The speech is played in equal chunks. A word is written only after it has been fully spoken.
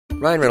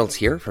Ryan Reynolds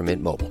here from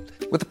Mint Mobile.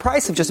 With the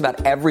price of just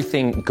about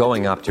everything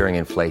going up during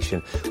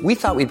inflation, we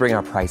thought we'd bring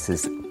our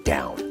prices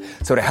down.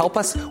 So to help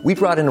us, we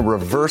brought in a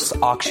reverse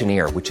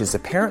auctioneer, which is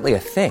apparently a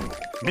thing.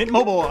 Mint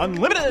Mobile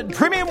Unlimited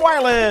Premium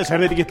Wireless. How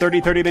to get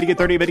 30, 30, bit to get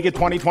 30, bit to get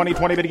 20, 20,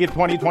 20, bit to get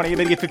 20, 20,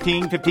 bit to get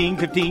 15, 15,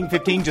 15,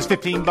 15, just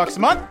 $15 a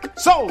month?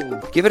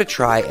 Sold! Give it a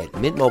try at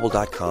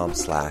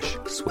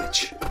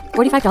mintmobile.com/switch.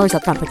 $45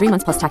 up front for 3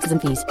 months plus taxes and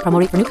fees. Promo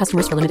rate for new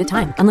customers for limited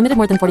time. Unlimited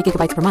more than 40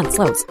 gigabytes per month.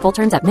 Slows full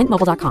terms at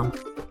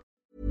mintmobile.com.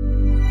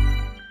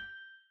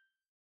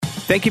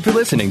 Thank you for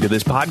listening to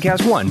this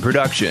Podcast One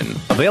production.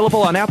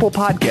 Available on Apple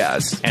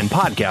Podcasts and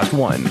Podcast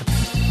One.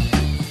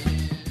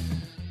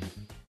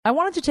 I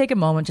wanted to take a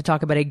moment to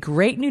talk about a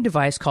great new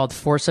device called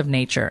Force of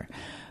Nature.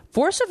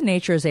 Force of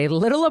Nature is a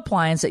little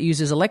appliance that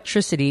uses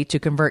electricity to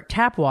convert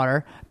tap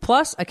water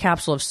plus a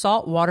capsule of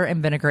salt, water,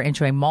 and vinegar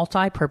into a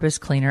multi-purpose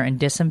cleaner and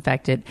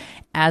disinfectant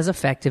as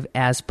effective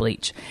as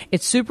bleach.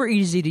 It's super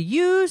easy to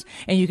use,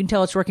 and you can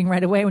tell it's working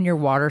right away when your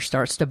water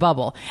starts to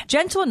bubble.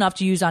 Gentle enough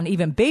to use on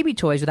even baby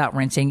toys without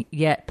rinsing,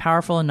 yet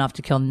powerful enough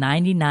to kill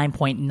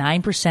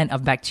 99.9%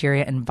 of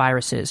bacteria and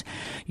viruses.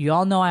 You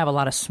all know I have a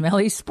lot of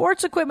smelly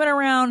sports equipment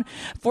around.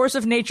 Force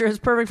of Nature is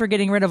perfect for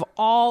getting rid of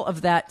all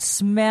of that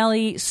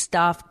smelly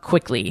stuff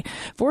quickly.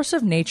 Force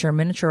of Nature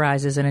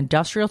miniaturizes an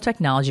industrial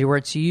technology where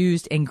it's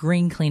used in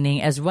green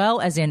cleaning as well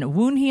as in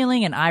wound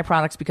healing and eye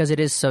products because it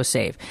is so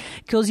safe.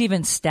 Kills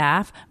even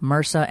staph,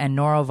 MRSA, and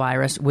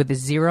norovirus with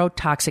zero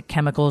toxic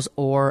chemicals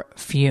or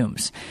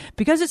fumes.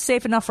 Because it's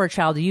safe enough for a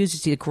child to use,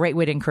 it's a great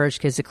way to encourage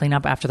kids to clean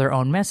up after their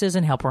own messes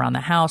and help around the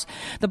house.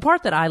 The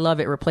part that I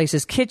love, it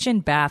replaces kitchen,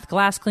 bath,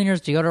 glass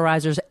cleaners,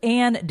 deodorizers,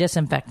 and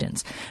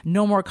disinfectants.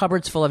 No more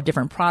cupboards full of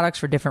different products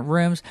for different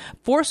rooms.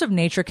 Force of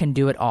Nature can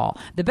do it all.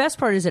 The best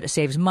part is that it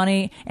saves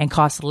money and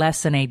costs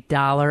less than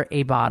 $1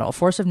 a bottle.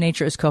 Force of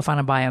Nature is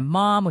co-founded by a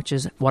mom, which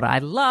is what I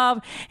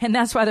love, and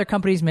that's why their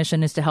company's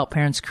mission is to help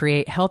parents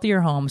create healthier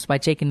homes by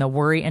taking the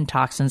worry and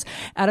toxins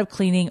out of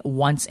cleaning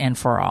once and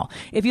for all.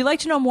 If you'd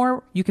like to know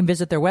more, you can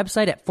visit their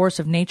website at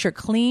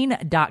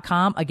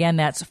forceofnatureclean.com. Again,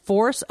 that's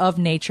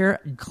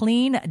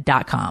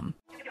forceofnatureclean.com.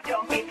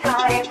 Don't be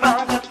tired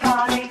from the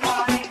party.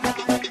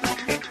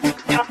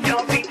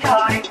 Don't be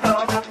tired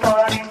from the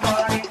party.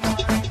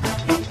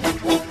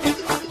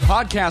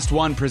 Podcast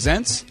One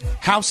presents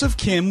House of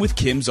Kim with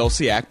Kim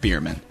Zolciak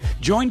Biermann.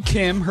 Join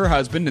Kim, her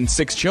husband, and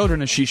 6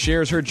 children as she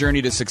shares her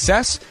journey to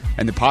success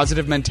and the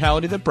positive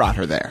mentality that brought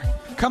her there.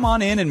 Come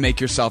on in and make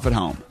yourself at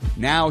home.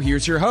 Now,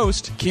 here's your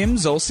host, Kim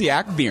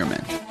Zolciak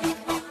Biermann.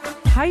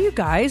 Hi, you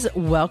guys.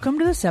 Welcome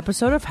to this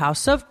episode of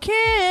House of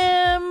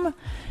Kim.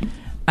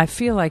 I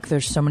feel like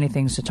there's so many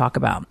things to talk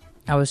about.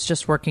 I was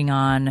just working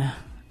on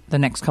the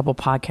next couple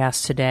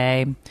podcasts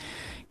today,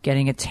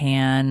 getting a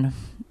tan,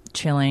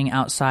 chilling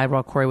outside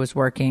while Corey was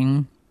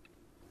working.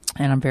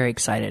 And I'm very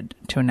excited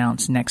to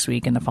announce next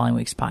week and the following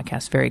week's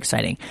podcast. Very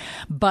exciting.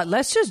 But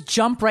let's just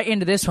jump right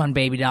into this one,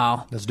 baby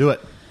doll. Let's do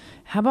it.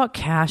 How about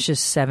Cash is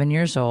 7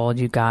 years old,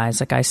 you guys,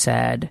 like I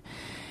said.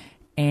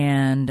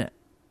 And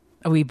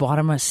we bought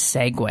him a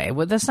Segway.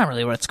 Well, that's not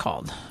really what it's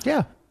called.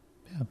 Yeah.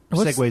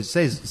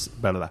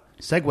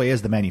 Segway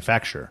is the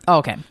manufacturer. Oh,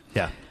 okay.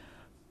 Yeah.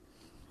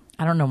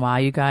 I don't know why,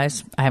 you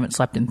guys. I haven't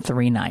slept in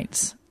 3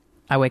 nights.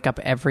 I wake up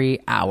every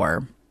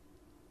hour.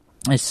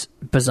 It's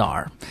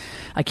bizarre.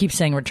 I keep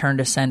saying return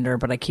to sender,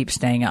 but I keep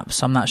staying up,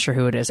 so I'm not sure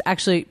who it is.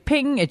 Actually,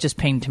 ping, it just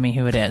pinged to me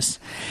who it is.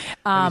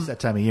 It's that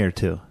time of year,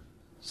 too.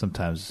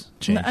 Sometimes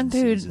change.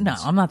 Dude, no,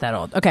 I'm not that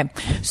old. Okay,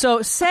 so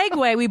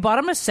Segway, we bought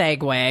him a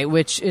Segway,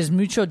 which is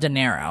mucho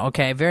dinero,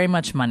 okay, very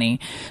much money.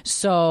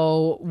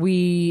 So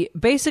we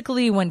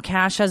basically, when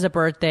Cash has a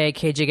birthday,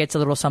 KJ gets a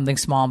little something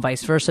small and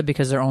vice versa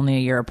because they're only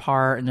a year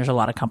apart and there's a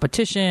lot of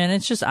competition.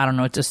 It's just, I don't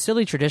know, it's a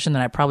silly tradition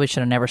that I probably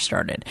should have never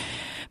started.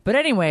 But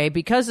anyway,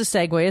 because the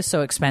Segway is so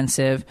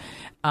expensive,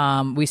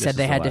 we said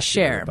they had to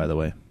share. Year, by the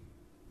way.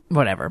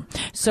 Whatever.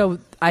 So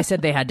I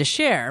said they had to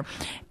share.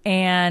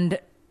 And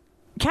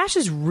Cash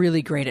is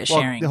really great at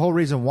sharing. The whole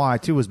reason why,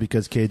 too, was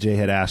because KJ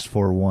had asked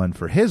for one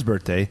for his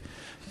birthday.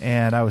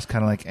 And I was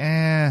kind of like,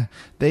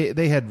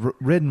 They had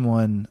ridden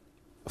one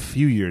a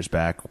few years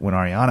back when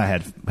Ariana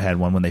had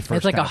one when they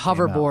first It's like a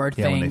hoverboard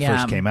thing. Yeah, when they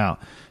first came out.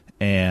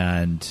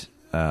 And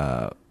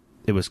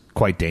it was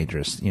quite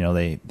dangerous. You know,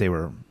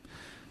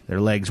 their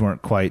legs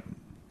weren't quite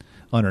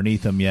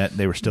underneath them yet.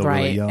 They were still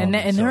really young.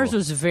 And hers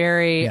was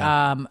very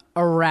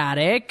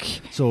erratic.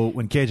 So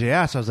when KJ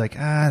asked, I was like,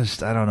 I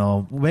don't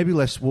know. Maybe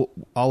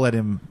I'll let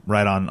him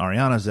ride on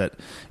Ariana's that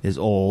is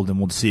old, and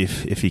we'll see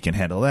if he can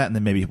handle that, and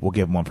then maybe we'll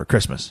give him one for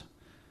Christmas.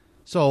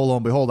 So lo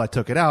and behold, I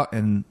took it out,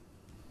 and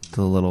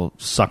the little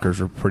suckers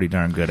were pretty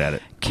darn good at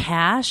it.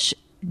 Cash,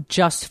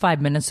 just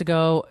 5 minutes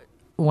ago,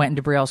 went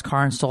into Brielle's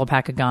car and stole a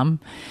pack of gum,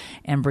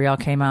 and Brielle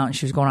came out, and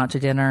she was going out to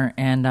dinner,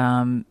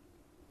 and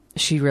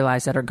she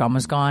realized that her gum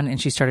was gone,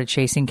 and she started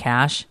chasing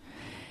Cash.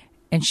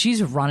 And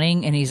she's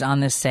running, and he's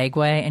on this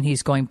Segway, and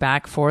he's going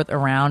back, forth,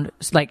 around.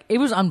 Like, it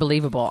was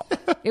unbelievable.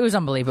 It was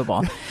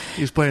unbelievable.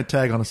 He was playing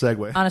tag on a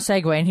Segway. On a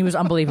Segway, and he was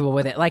unbelievable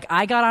with it. Like,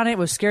 I got on it,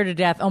 was scared to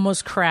death,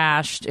 almost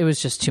crashed. It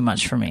was just too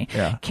much for me.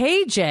 Yeah.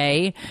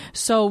 KJ,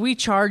 so we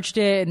charged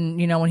it, and,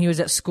 you know, when he was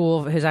at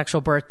school, his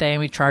actual birthday, and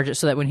we charged it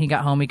so that when he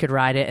got home, he could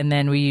ride it. And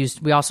then we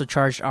also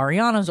charged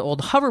Ariana's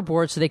old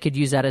hoverboard so they could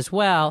use that as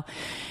well.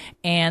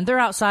 And they're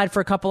outside for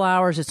a couple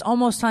hours. It's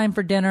almost time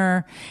for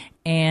dinner,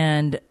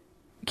 and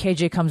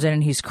KJ comes in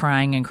and he's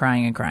crying and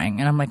crying and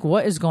crying. And I'm like,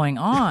 what is going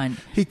on?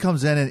 He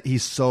comes in and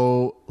he's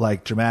so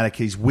like dramatic.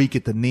 He's weak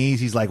at the knees.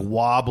 He's like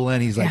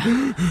wobbling. He's like,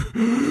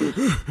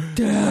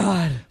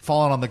 Dad.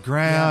 falling on the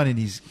ground and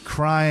he's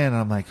crying. And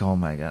I'm like, oh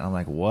my God. I'm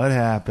like, what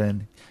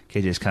happened?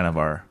 KJ's kind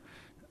of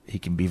he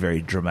can be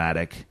very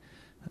dramatic.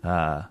 In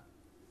I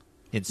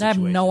have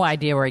situations. no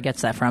idea where he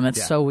gets that from. It's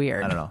Yeah. so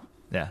weird. I don't know.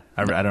 Yeah.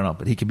 I don't know,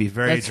 but he can be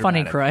very It's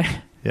funny, dramatic.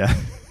 Croy. Yeah.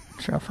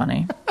 It's real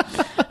funny.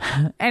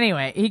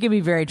 Anyway, he can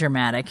be very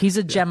dramatic. He's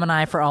a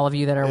Gemini for all of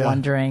you that are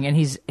wondering, and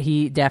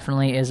he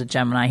definitely is a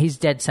Gemini. He's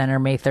dead center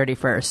May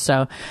 31st.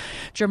 So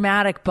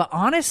dramatic, but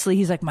honestly,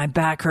 he's like, my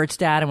back hurts,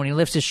 Dad. And when he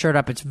lifts his shirt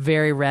up, it's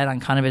very red on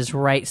kind of his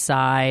right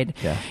side.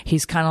 Yeah.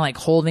 He's kind of like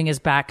holding his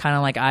back, kind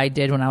of like I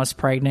did when I was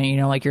pregnant, you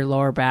know, like your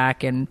lower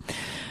back. And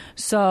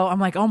so I'm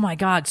like, oh my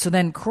God. So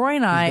then Croy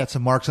and I He's got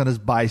some marks on his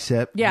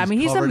bicep. Yeah, I mean,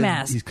 he's a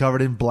mess. He's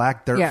covered in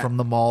black dirt from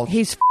the mulch.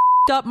 He's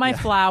up my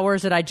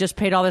flowers that I just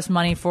paid all this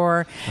money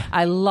for.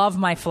 I love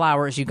my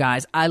flowers, you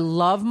guys. I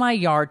love my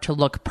yard to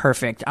look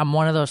perfect. I'm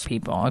one of those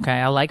people, okay?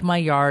 I like my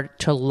yard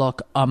to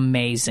look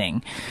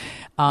amazing.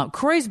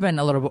 Croy's been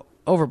a little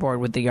overboard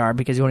with the yard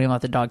because he won't even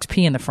let the dogs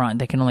pee in the front.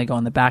 They can only go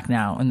in the back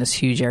now in this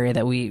huge area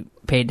that we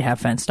paid to have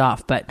fenced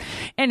off. But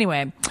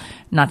anyway,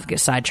 not to get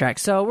sidetracked.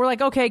 So we're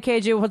like, okay,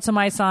 KJ, we'll put some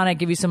ice on it,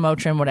 give you some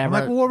Motrin, whatever.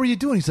 I'm like, well, what were you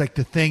doing? He's like,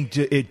 the thing,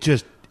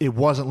 it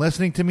wasn't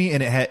listening to me,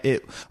 and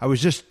I was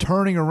just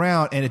turning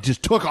around, and it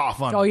just took off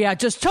on me. Oh, yeah,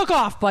 just took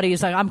off, buddy.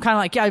 He's like, I'm kind of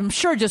like, yeah, I'm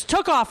sure just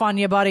took off on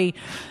you, buddy.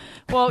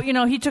 Well, you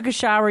know, he took a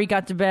shower, he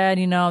got to bed,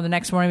 you know, the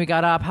next morning we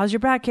got up. How's your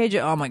back,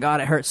 KJ? Oh, my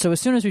God, it hurts. So as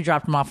soon as we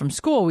dropped him off from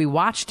school, we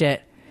watched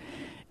it,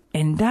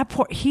 and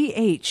he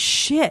ate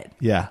shit.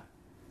 Yeah.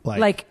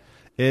 Like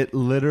it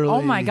literally.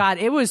 Oh, my God,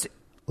 it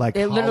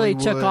literally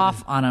took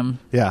off on him.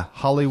 Yeah,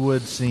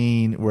 Hollywood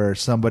scene where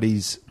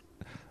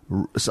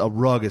a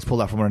rug is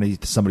pulled out from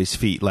underneath somebody's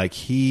feet. Like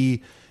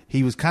he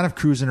was kind of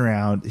cruising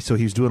around, so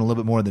he was doing a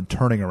little bit more than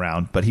turning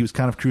around, but he was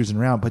kind of cruising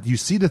around. But you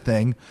see the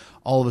thing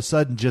all of a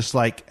sudden just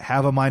like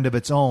have a mind of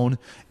its own,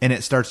 and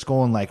it starts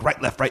going like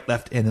right,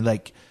 left, and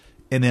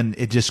then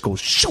it just goes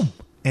shoom,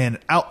 and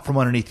out from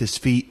underneath his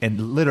feet,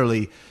 and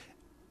literally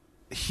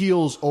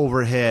heels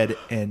overhead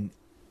and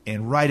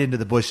right into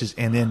the bushes.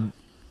 And then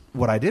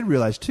what I did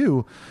realize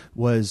too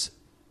was,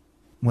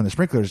 when the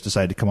sprinklers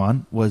decided to come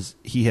on, was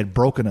he had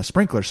broken a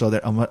sprinkler, so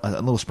that a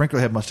little sprinkler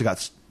head must have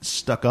got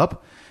stuck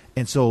up,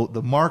 and so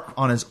the mark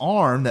on his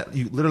arm that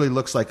literally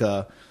looks like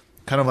a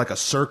kind of like a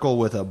circle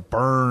with a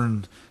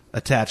burn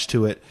attached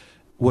to it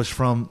was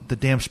from the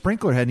damn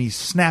sprinkler head, and he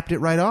snapped it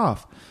right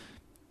off.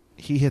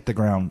 He hit the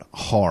ground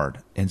hard,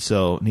 and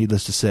so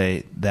needless to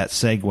say, that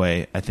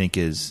Segway I think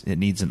it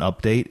needs an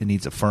update. It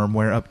needs a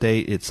firmware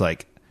update. It's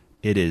like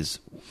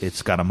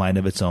it's got a mind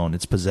of its own.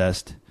 It's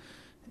possessed,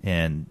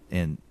 and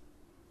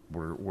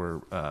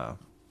We're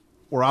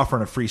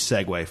offering a free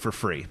Segway for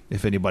free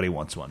if anybody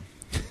wants one.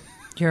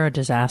 You're a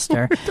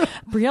disaster.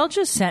 Brielle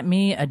just sent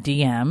me a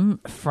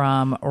DM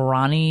from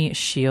Ronnie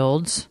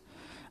Shields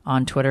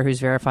on Twitter, who's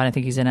verified. I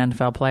think he's an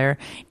NFL player.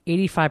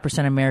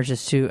 85% of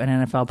marriages to an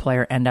NFL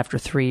player end after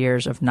 3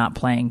 years of not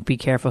playing. Be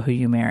careful who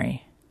you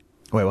marry.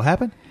 Wait, what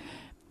happened?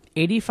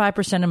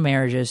 85% of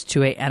marriages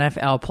to a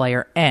NFL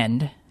player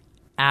end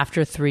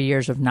after 3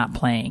 years of not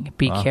playing.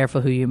 Be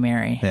careful who you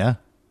marry. Yeah.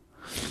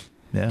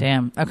 Yeah.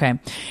 Damn. Okay.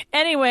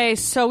 Anyway,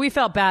 so we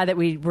felt bad that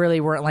we really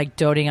weren't like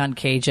doting on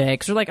KJ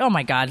because we're like, oh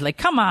my God, like,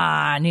 come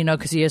on, you know,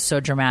 because he is so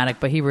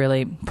dramatic, but he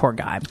really, poor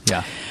guy.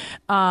 Yeah.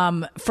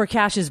 For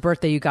Cash's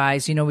birthday, you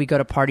guys, you know, we go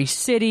to Party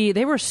City.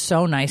 They were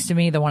so nice to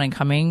me, the one in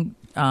Cumming,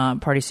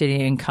 Party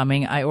City in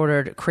Cumming. I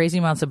ordered crazy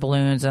amounts of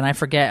balloons, and I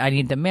forget, I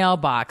need the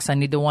mailbox. I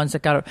need the ones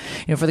that got,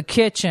 you know, for the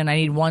kitchen. I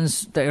need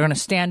ones that are going to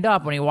stand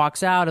up when he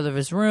walks out of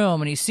his room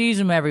and he sees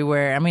them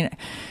everywhere. I mean,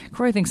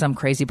 Croy thinks I'm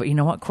crazy, but you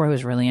know what? Croy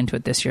was really into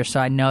it this year,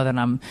 so I know that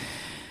I'm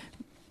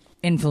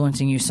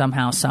influencing you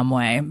somehow, some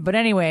way. But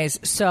anyways,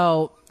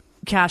 so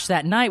Cash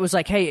that night was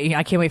like, hey,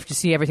 I can't wait to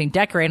see everything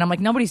decorate. I'm like,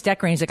 nobody's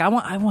decorating. He's like,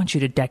 I want you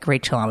to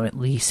decorate till I'm at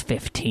least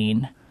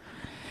 15.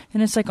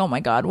 And it's like, oh my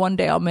God, one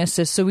day I'll miss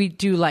this. So we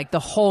do like the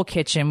whole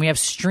kitchen. We have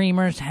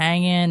streamers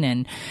hanging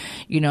and,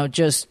 you know,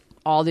 just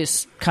all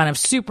this kind of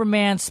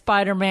Superman,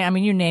 Spider-Man. I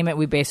mean, you name it,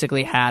 we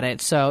basically had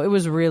it. So it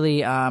was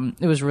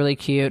really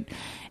cute.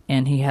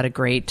 And he had a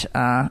great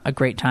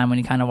time when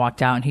he kind of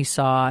walked out and he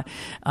saw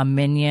a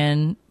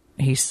Minion.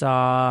 He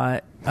saw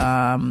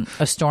a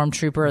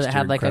stormtrooper that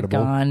had like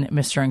Incredible. a gun,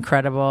 Mr.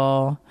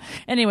 Incredible.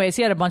 Anyways,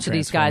 he had a bunch of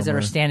these guys that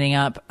are standing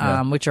up,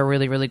 which are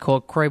really, really cool.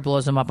 Croy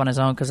blows them up on his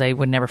own because they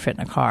would never fit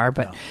in a car.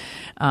 But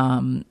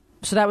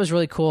So that was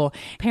really cool.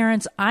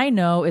 Parents, I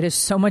know it is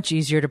so much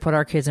easier to put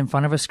our kids in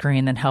front of a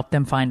screen than help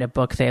them find a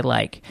book they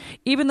like.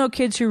 Even though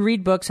kids who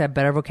read books have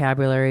better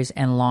vocabularies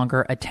and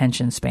longer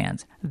attention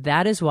spans.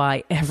 That is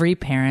why every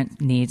parent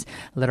needs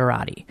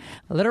Literati.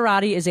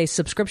 Literati is a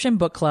subscription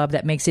book club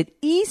that makes it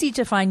easy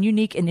to find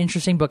unique and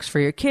interesting books for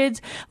your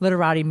kids.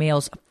 Literati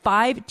mails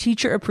 5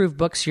 teacher-approved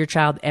books to your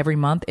child every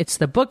month. It's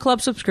the book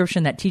club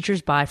subscription that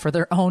teachers buy for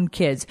their own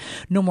kids.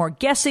 No more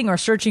guessing or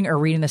searching or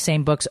reading the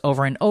same books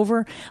over and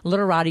over.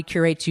 Literati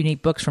curates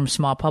unique books from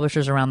small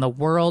publishers around the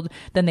world.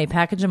 Then they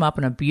package them up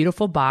in a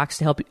beautiful box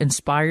to help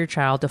inspire your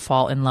child to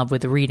fall in love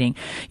with reading.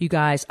 You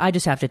guys, I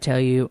just have to tell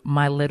you,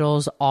 my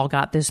littles all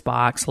got this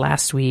box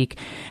last week.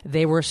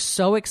 They were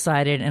so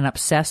excited and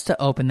obsessed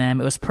to open them.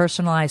 It was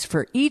personalized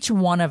for each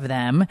one of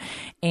them.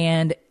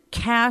 And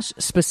Cash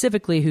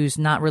specifically, who's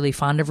not really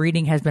fond of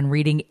reading, has been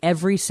reading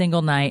every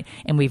single night,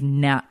 and we've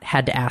not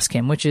had to ask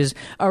him, which is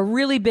a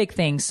really big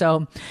thing.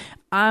 So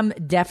I'm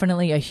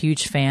definitely a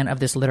huge fan of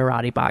this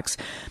Literati box.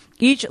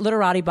 Each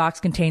Literati box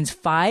contains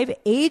 5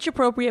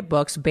 age-appropriate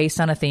books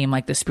based on a theme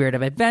like The Spirit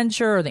of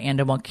Adventure or The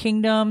Animal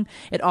Kingdom.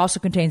 It also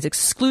contains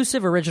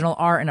exclusive original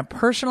art and a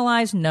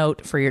personalized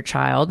note for your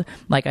child,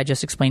 like I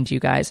just explained to you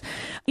guys.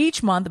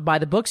 Each month, buy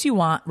the books you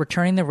want.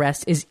 Returning the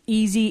rest is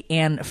easy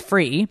and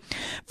free.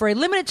 For a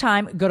limited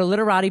time, go to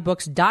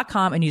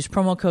literatibooks.com and use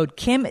promo code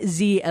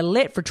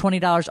KimZLit for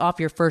 $20 off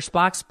your first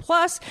box.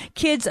 Plus,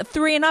 kids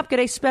 3 and up get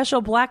a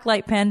special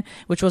blacklight pen,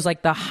 which was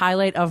like the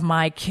highlight of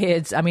my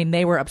kids. I mean,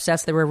 they were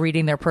obsessed. They were reading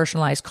their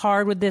personalized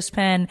card with this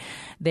pen.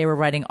 They were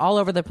writing all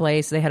over the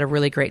place. They had a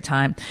really great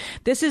time.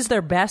 This is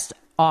their best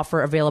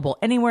offer available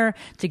anywhere.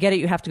 To get it,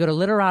 you have to go to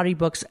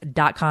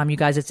literatibooks.com. You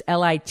guys, it's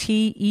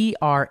LITERATI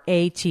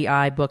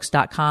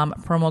books.com.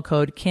 Promo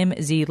code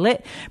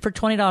KimZLit for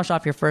 $20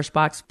 off your first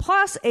box,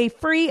 plus a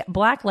free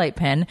blacklight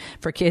pen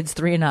for kids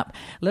 3 and up.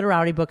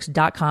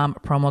 literatibooks.com.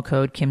 Promo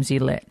code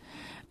KimZLit.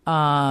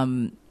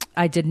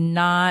 I did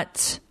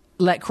not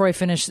let Croy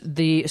finish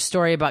the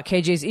story about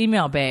KJ's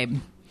email, babe,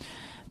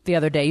 the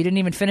other day. You didn't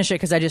even finish it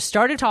because I just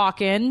started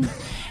talking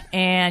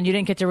and you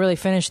didn't get to really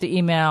finish the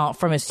email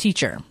from his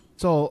teacher.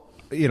 So,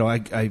 you know, I'll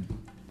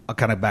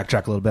kind of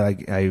backtrack a little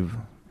bit. I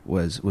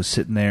was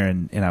sitting there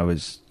and I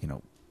was, you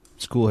know,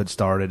 school had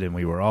started and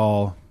we were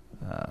all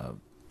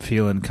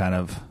feeling kind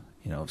of,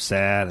 you know,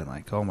 sad and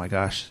like, oh my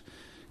gosh,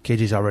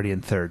 KJ's already in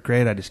 3rd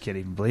grade. I just can't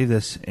even believe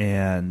this.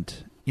 And,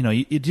 you know,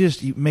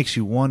 it makes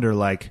you wonder,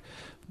 like,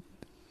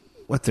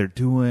 what they're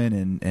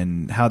doing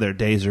and how their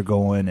days are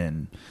going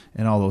and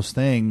all those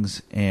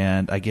things.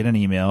 And I get an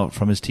email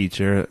from his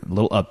teacher, a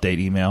little update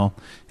email,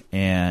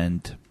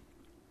 and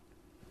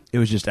it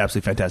was just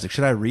absolutely fantastic.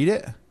 Should I read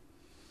it?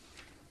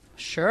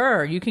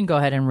 Sure, you can go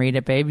ahead and read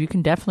it, babe. You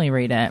can definitely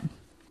read it.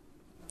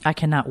 I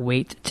cannot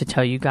wait to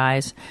tell you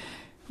guys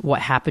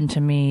what happened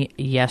to me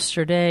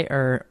yesterday,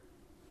 or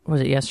was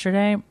it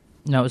yesterday?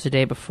 No, it was the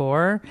day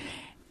before.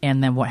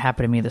 And then what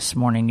happened to me this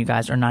morning. You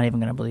guys are not even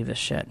going to believe this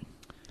shit.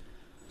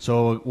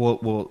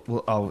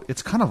 So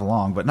it's kind of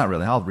long, but not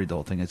really. I'll read the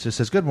whole thing. It just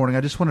says, good morning.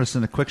 I just wanted to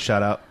send a quick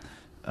shout out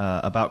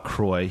about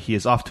Croy. He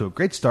is off to a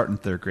great start in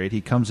 3rd grade.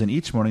 He comes in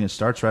each morning and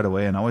starts right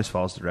away and always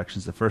follows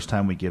directions the first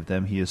time we give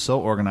them. He is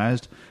so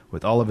organized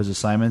with all of his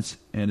assignments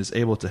and is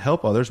able to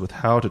help others with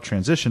how to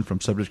transition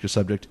from subject to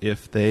subject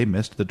if they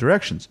missed the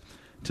directions.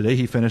 Today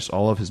he finished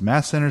all of his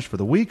math centers for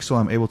the week, so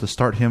I'm able to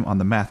start him on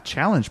the math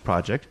challenge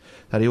project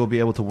that he will be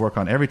able to work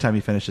on every time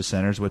he finishes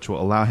centers, which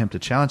will allow him to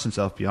challenge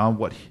himself beyond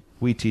what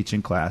we teach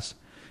in class.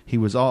 He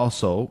was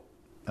also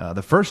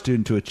the first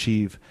student to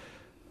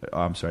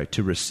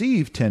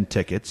receive 10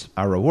 tickets,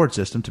 our reward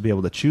system, to be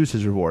able to choose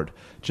his reward.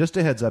 Just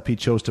a heads up, he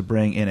chose to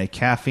bring in a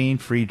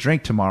caffeine-free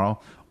drink tomorrow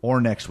or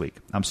next week.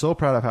 I'm so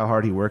proud of how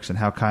hard he works and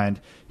how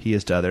kind he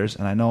is to others,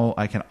 and I know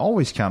I can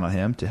always count on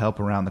him to help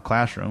around the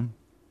classroom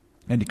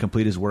and to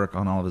complete his work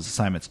on all of his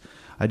assignments.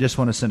 I just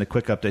want to send a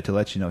quick update to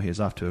let you know he is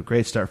off to a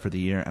great start for the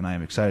year, and I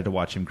am excited to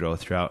watch him grow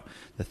throughout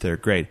the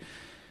 3rd grade.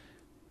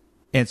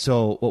 And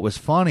so what was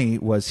funny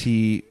was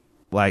he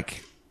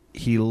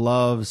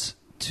loves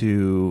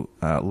to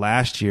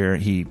last year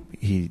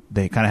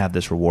they kind of have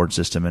this reward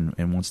system,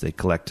 and once they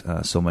collect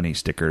so many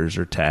stickers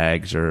or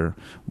tags or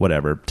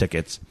whatever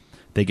tickets,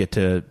 they get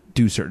to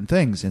do certain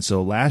things. And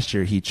so last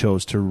year he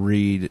chose to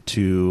read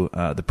to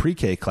the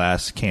pre-K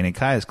class, Kane and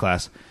Kaya's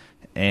class,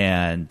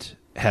 and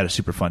had a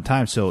super fun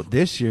time. So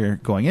this year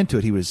going into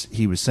it, he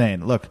was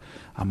saying, look,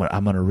 I'm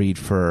gonna read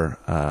for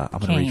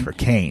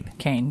Kane.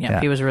 Kane, yeah.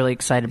 He was really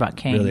excited about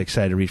Kane. Really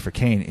excited to read for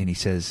Kane, and he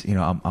says, you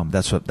know,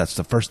 that's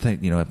the first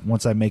thing. You know,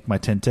 once I make my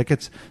 10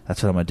 tickets,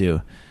 that's what I'm gonna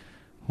do.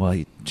 Well,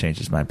 he changed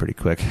his mind pretty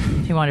quick.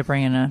 He wanted to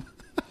bring in a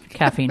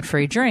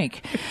caffeine-free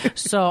drink.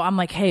 So I'm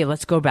like, hey,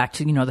 let's go back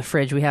to, you know, the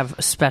fridge. We have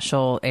a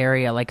special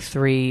area, like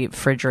 3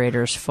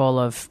 refrigerators full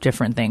of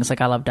different things. Like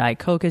I love Diet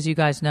Coke, as you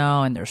guys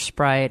know, and there's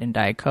Sprite and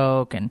Diet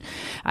Coke. And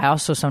I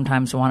also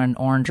sometimes want an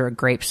orange or a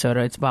grape soda.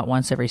 It's about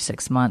once every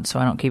 6 months, so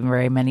I don't keep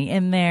very many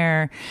in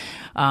there.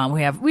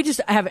 We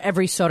just have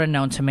every soda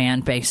known to man,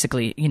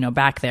 basically, you know,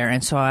 back there.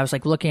 And so I was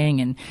like looking,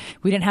 and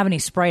we didn't have any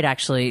Sprite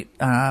actually.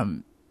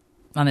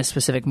 on this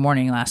specific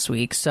morning last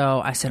week.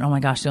 So I said, oh my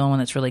gosh, the only one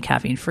that's really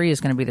caffeine free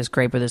is going to be this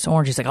grape or this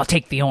orange. He's like, I'll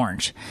take the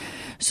orange.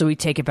 So we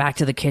take it back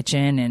to the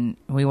kitchen and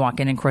we walk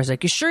in and Corey's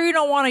like, you sure you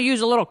don't want to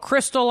use a little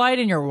Crystal Light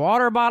in your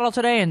water bottle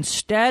today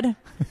instead?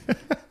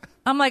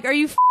 I'm like, are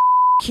you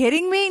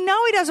kidding me?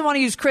 No, he doesn't want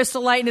to use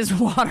Crystal Light in his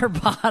water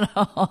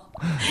bottle.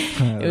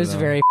 It was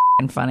very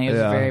funny. It was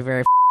very,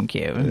 very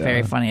cute and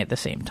very funny at the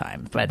same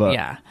time. But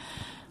yeah,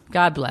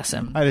 God bless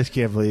him. I just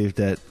can't believe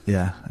that.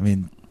 Yeah, I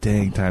mean,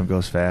 dang, time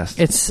goes fast.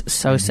 It's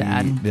so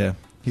sad.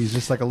 He's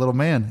just like a little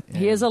man.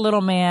 He is a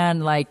little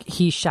man. Like,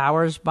 he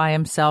showers by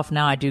himself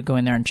now. I do go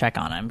in there and check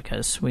on him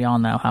because we all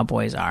know how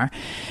boys are.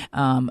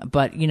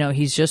 But, you know,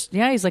 he's just,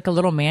 he's like a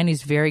little man.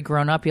 He's very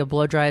grown up. He'll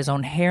blow dry his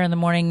own hair in the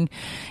morning.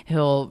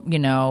 He'll, you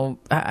know,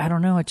 I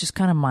don't know. It's just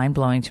kind of mind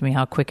blowing to me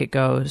how quick it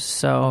goes.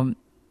 So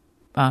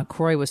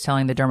Corey was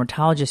telling the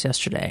dermatologist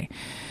yesterday,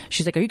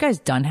 she's like, are you guys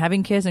done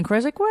having kids? And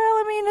Corey's like, well,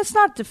 I mean, it's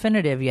not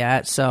definitive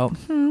yet. So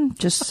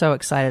just so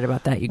excited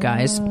about that, you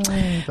guys.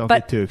 Don't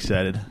get too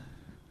excited.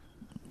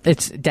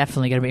 It's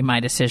definitely going to be my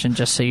decision,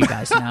 just so you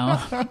guys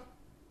know.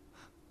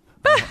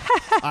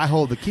 I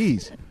hold the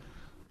keys.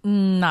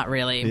 Not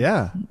really.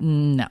 Yeah.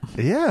 No.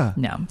 Yeah.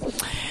 No.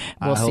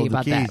 We'll see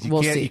about that.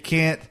 We'll see. You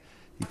can't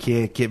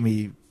get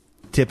me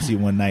tipsy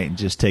one night and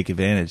just take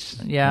advantage.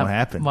 Yeah. What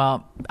happened?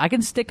 Well, I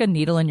can stick a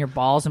needle in your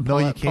balls and pull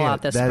out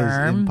the sperm.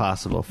 That is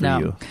impossible for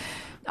you.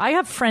 I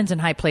have friends in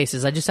high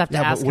places. I just have to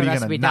ask what if are you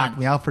that's to be knock done.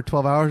 Me out for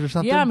 12 hours or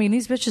something? Yeah, I mean,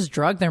 these bitches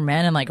drug their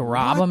men and like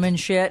rob them and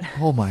shit.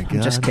 Oh my God.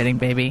 I'm just kidding,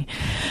 baby.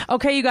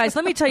 Okay, you guys,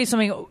 let me tell you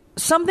something.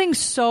 Something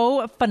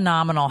so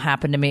phenomenal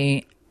happened to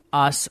me.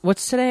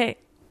 What's today?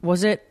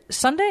 Was it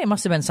Sunday? It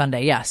must have been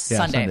Sunday. Yes, yeah,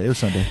 Sunday. It was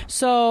Sunday.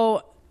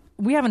 So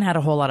we haven't had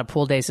a whole lot of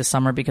pool days this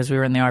summer because we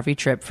were in the RV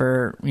trip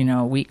for,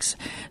 weeks.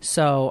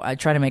 So I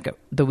try to make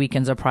the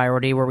weekends a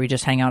priority where we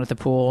just hang out at the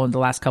pool the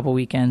last couple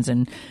weekends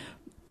and,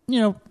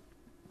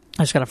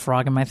 I just got a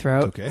frog in my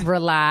throat. Okay.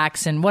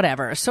 Relax and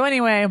whatever. So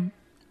anyway,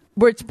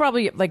 it's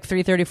probably like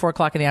 3:30, 4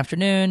 o'clock in the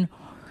afternoon.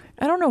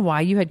 I don't know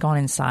why you had gone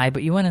inside,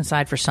 but you went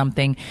inside for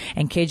something,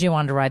 and KJ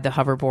wanted to ride the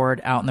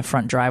hoverboard out in the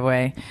front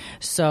driveway.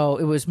 So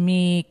it was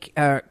me,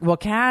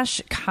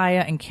 Cash,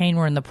 Kaya, and Kane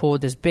were in the pool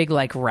with this big,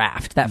 like,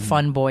 raft, that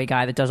fun boy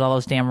guy that does all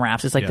those damn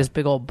rafts. It's like this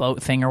big old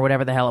boat thing or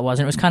whatever the hell it was,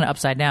 and it was kind of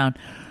upside down.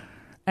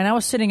 And I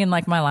was sitting in,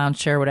 like, my lounge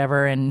chair or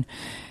whatever, and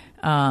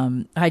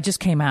I just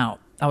came out.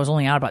 I was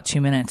only out about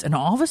 2 minutes, and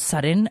all of a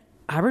sudden,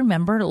 I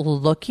remember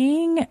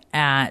looking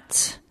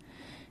at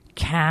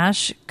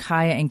Cash,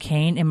 Kaya, and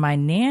Kane, and my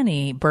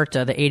nanny,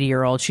 Berta, the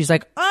 80-year-old, she's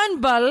like,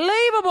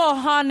 unbelievable,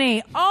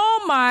 honey.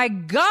 Oh, my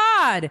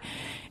God.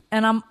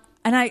 And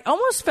I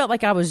almost felt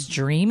like I was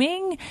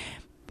dreaming,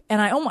 and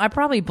I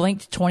probably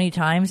blinked 20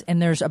 times, and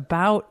there's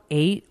about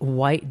 8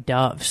 white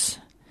doves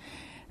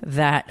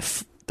that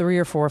 3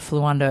 or 4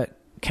 flew onto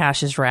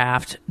Cash's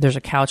raft. There's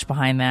a couch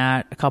behind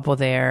that, a couple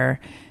there.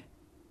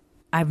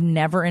 I've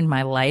never in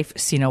my life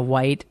seen a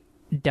white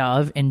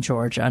dove in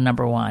Georgia,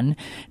 number one.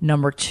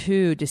 Number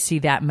two, to see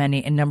that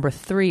many. And number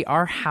three,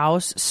 our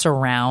house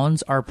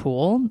surrounds our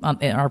pool.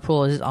 Our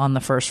pool is on the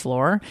first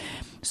floor.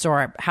 So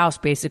our house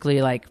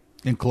basically like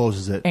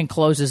encloses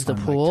the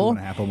pool.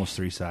 Like 2.5, almost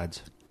 3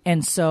 sides.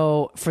 And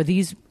so for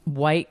these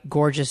white,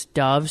 gorgeous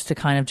doves to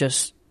kind of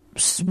just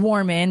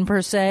swarm in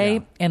per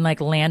se and like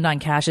land on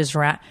Cash's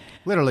raft.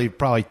 Literally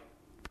probably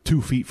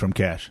 2 feet from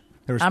Cash.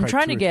 I'm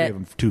trying to get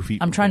 2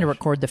 feet. I'm trying to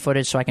record the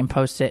footage so I can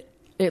post it.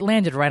 It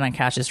landed right on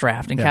Cash's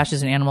raft, and Cash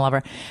is an animal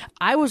lover.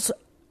 I was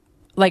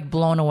like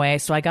blown away,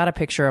 so I got a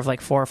picture of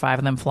like 4 or 5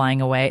 of them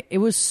flying away. It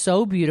was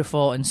so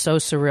beautiful and so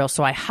surreal.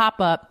 So I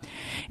hop up,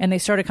 and they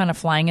started kind of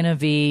flying in a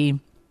V,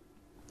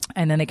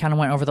 and then they kind of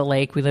went over the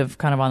lake. We live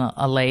kind of on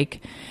a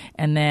lake,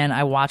 and then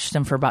I watched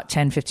them for about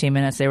 10, 15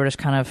 minutes. They were just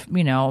kind of,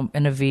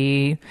 in a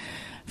V,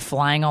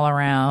 flying all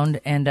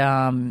around, and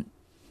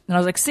I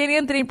was like, St.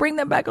 Anthony, bring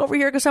them back over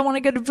here because I want to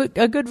get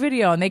a good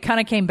video. And they kind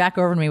of came back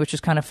over to me, which was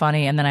kind of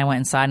funny. And then I went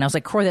inside and I was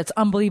like, Corey, that's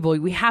unbelievable.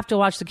 We have to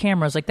watch the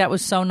cameras. Like, that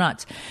was so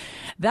nuts.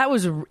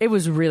 It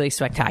was really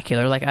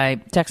spectacular. Like, I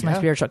texted my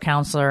spiritual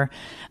counselor.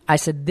 I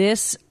said,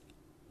 this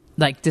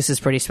is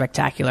pretty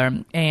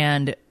spectacular.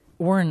 And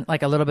we're in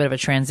like a little bit of a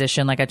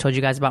transition. Like I told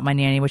you guys about my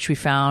nanny, which we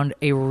found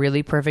a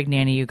really perfect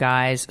nanny, you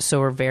guys.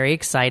 So we're very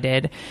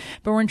excited,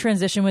 but we're in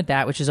transition with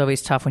that, which is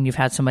always tough when you've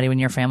had somebody in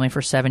your family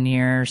for 7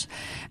 years.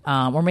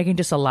 We're making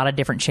just a lot of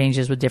different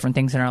changes with different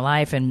things in our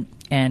life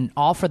and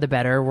all for the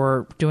better.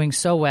 We're doing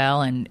so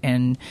well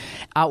and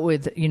out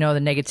with, the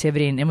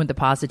negativity and in with the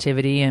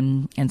positivity.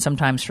 And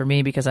sometimes for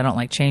me, because I don't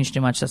like change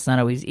too much, that's not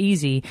always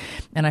easy.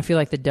 And I feel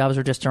like the doves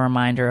are just a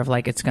reminder of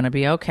like, it's going to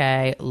be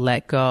okay.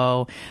 Let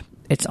go.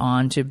 It's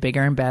on to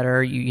bigger and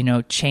better.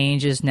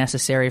 Change is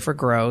necessary for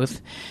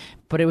growth.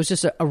 But it was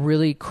just a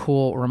really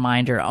cool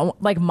reminder,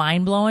 like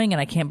mind-blowing,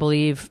 and I can't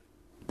believe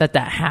that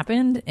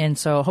happened. And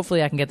so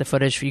hopefully I can get the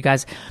footage for you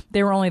guys.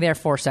 They were only there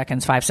 4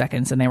 seconds, 5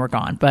 seconds, and they were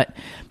gone. But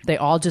they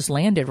all just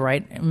landed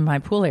right in my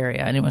pool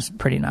area, and it was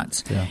pretty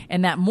nuts. Yeah.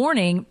 And that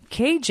morning,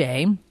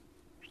 KJ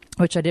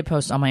which I did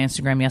post on my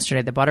Instagram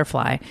yesterday, the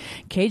butterfly.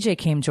 KJ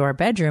came to our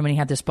bedroom and he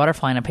had this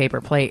butterfly in a paper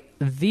plate.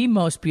 The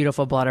most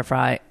beautiful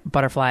butterfly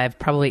I've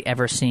probably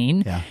ever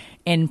seen. Yeah.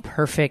 In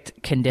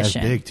perfect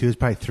condition. That's big too. It's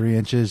probably 3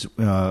 inches.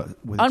 With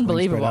its Unbelievable.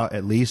 wings spread out,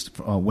 at least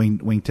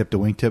wingtip to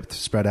wingtip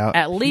spread out.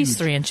 At least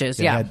 3 inches.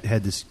 Yeah.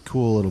 Had this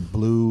cool little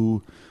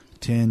blue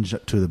tinge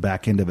to the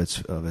back end of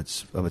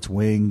its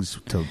wings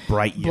to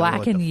bright yellow.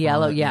 Black and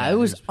yellow. Yeah, it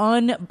was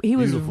he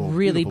was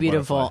really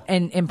beautiful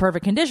and in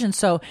perfect condition.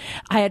 So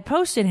I had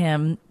posted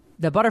him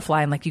the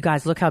butterfly and like, you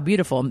guys, look how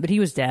beautiful. But he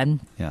was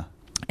dead. Yeah.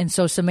 And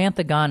so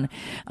Samantha Gunn,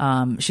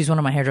 she's one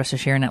of my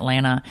hairdressers here in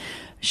Atlanta.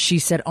 She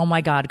said, "Oh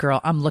my God, girl,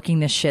 I'm looking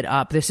this shit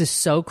up. This is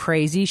so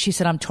crazy." She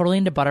said, "I'm totally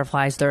into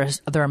butterflies.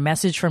 They're a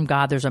message from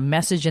God. There's a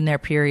message in their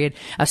period,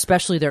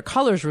 especially their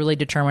colors really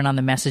determine on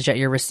the message that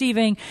you're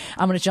receiving.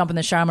 I'm going to jump in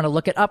the shower. I'm going to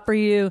look it up for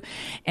you."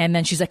 And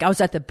then she's like, "I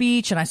was at the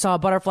beach and I saw a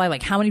butterfly.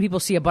 Like, how many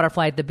people see a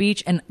butterfly at the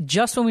beach?" And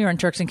just when we were in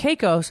Turks and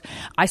Caicos,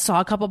 I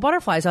saw a couple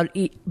butterflies. I'd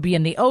be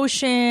in the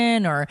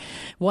ocean or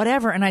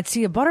whatever, and I'd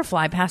see a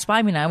butterfly pass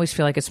by me. And I always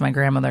feel like it's my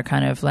grandmother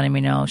kind of letting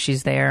me know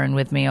she's there and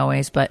with me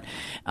always. But,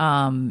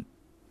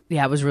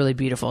 yeah, it was really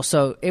beautiful.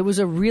 So it was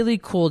a really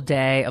cool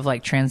day of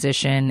like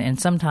transition. And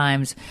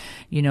sometimes,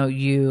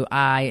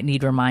 I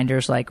need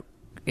reminders like,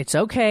 it's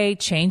okay.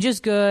 Change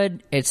is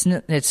good. It's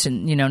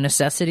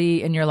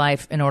necessity in your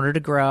life in order to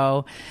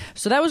grow.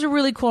 So that was a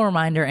really cool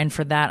reminder. And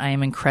for that, I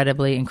am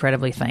incredibly,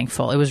 incredibly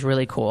thankful. It was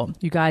really cool.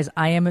 You guys,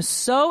 I am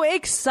so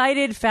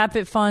excited.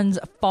 FabFitFun's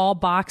fall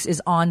box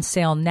is on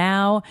sale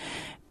now.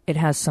 It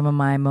has some of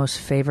my most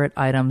favorite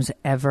items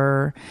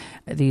ever.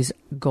 These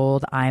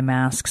gold eye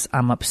masks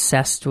I'm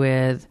obsessed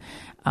with.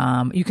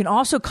 You can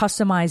also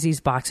customize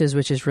these boxes,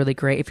 which is really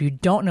great. If you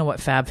don't know what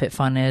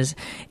FabFitFun is,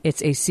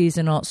 it's a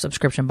seasonal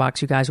subscription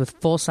box, you guys, with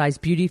full-size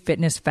beauty,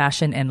 fitness,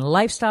 fashion, and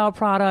lifestyle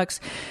products.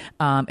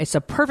 It's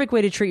a perfect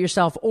way to treat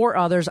yourself or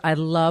others. I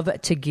love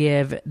to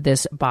give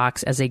this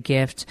box as a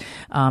gift.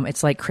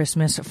 It's like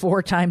Christmas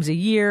 4 times a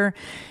year.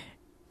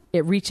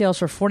 It retails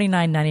for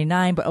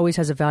 $49.99, but always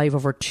has a value of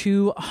over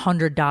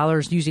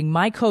 $200. Using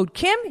my code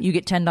Kim, you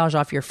get $10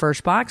 off your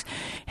first box.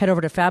 Head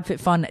over to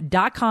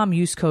fabfitfun.com.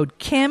 Use code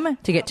Kim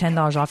to get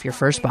 $10 off your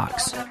first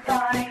box.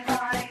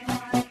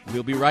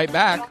 We'll be right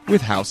back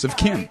with House of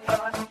Kim.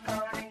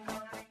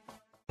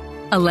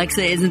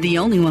 Alexa isn't the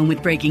only one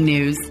with breaking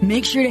news.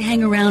 Make sure to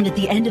hang around at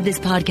the end of this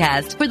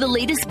podcast for the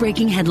latest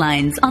breaking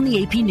headlines on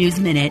the AP News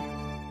Minute.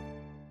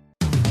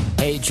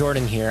 Hey,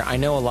 Jordan here. I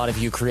know a lot of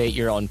you create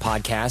your own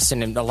podcasts,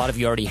 and a lot of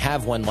you already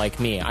have one like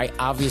me. I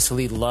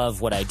obviously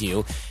love what I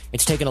do.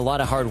 It's taken a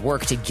lot of hard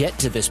work to get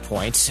to this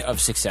point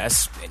of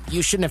success.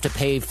 You shouldn't have to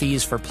pay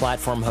fees for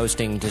platform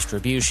hosting,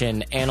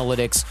 distribution,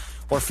 analytics,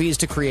 or fees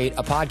to create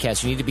a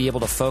podcast. You need to be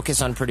able to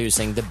focus on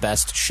producing the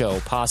best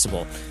show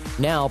possible.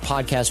 Now,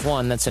 Podcast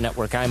One, that's the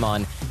network I'm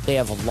on, they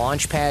have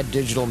Launchpad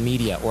Digital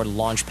Media, or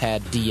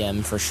Launchpad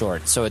DM for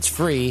short. So it's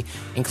free,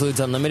 includes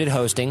unlimited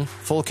hosting,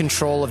 full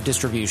control of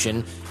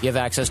distribution. You have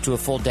access to a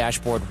full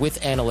dashboard with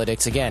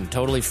analytics. Again,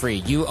 totally free.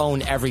 You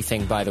own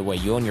everything, by the way.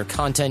 You own your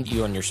content,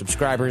 you own your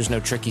subscribers,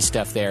 no tricky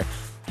stuff there.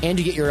 And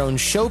you get your own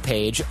show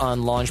page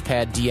on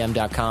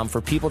launchpaddm.com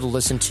for people to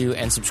listen to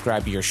and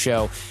subscribe to your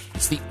show.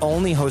 It's the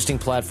only hosting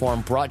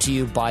platform brought to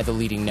you by the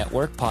leading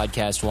network,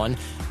 Podcast One.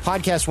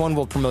 Podcast One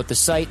will promote the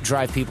site,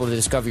 drive people to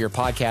discover your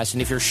podcast,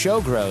 and if your show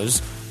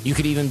grows, you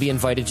could even be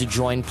invited to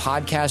join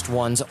Podcast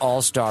One's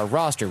all-star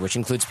roster, which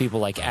includes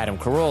people like Adam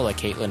Carolla,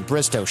 Caitlin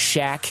Bristow,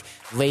 Shaq,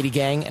 Lady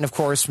Gang, and of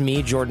course,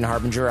 me, Jordan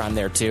Harbinger. I'm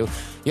there too.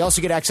 You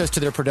also get access to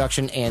their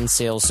production and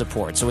sales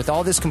support. So with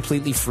all this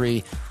completely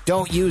free,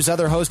 don't use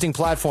other hosting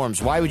platforms.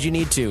 Why would you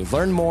need to?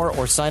 Learn more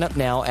or sign up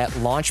now at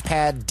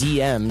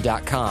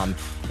launchpaddm.com.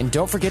 And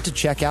don't forget to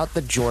check out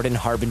The Jordan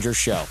Harbinger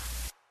Show.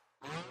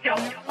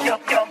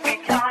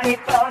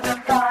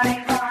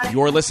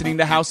 You're listening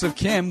to House of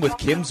Kim with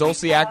Kim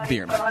Zolciak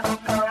Bierman.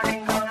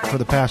 For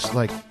the past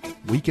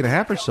week and a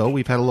half or so,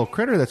 we've had a little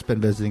critter that's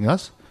been visiting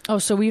us. Oh,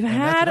 so we've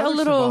had a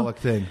little symbolic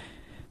thing.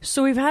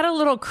 So we've had a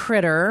little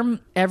critter.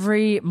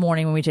 Every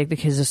morning when we take the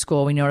kids to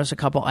school, we notice a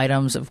couple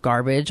items of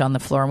garbage on the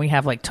floor, and we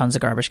have like tons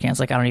of garbage cans,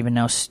 like I don't even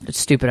know,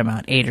 stupid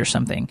amount, 8 or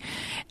something.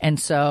 And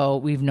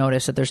so we've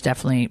noticed that there's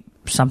definitely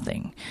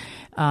something.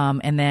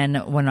 And then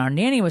when our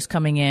nanny was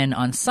coming in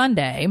on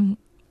Sunday,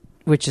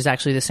 which is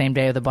actually the same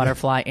day of the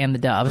butterfly and the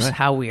doves. Right.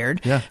 How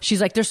weird. Yeah.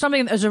 She's like, there's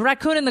a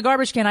raccoon in the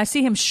garbage can. I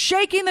see him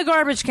shaking the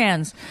garbage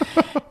cans.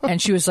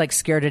 And she was like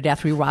scared to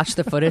death. We watched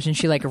the footage and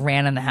she like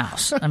ran in the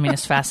house. I mean,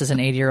 as fast as an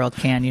 80-year-old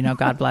can,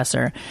 God bless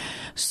her.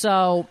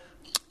 So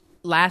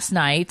last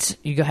night,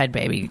 you go ahead,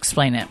 baby,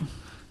 explain it.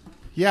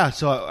 Yeah.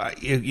 So,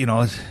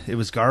 it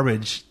was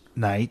garbage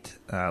night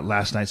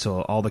last night.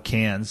 So all the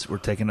cans were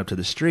taken up to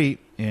the street,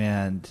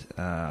 and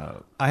I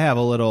have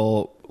a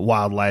little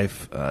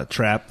wildlife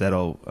trap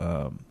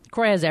that'll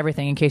Corey has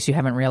everything, in case you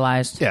haven't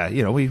realized.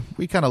 Yeah,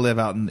 we kind of live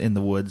out in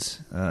the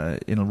woods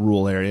in a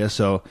rural area,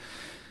 so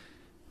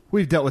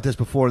we've dealt with this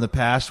before in the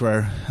past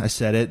where I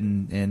set it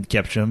and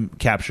capture them,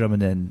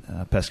 and then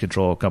a pest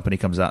control company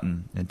comes out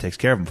and takes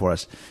care of them for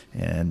us,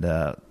 and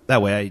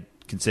that way I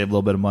can save a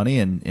little bit of money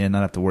and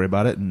not have to worry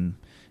about it.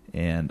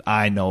 And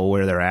I know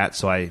where they're at,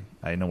 so I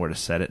know where to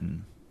set it,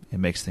 and it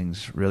makes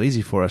things real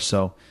easy for us.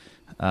 So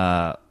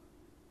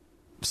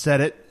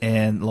set it,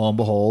 and lo and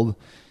behold,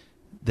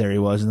 there he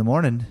was in the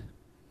morning,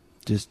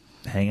 just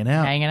hanging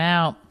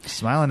out,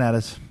 smiling at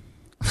us.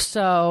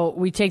 So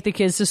we take the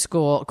kids to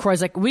school.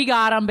 Croy's like, we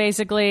got him,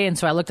 basically. And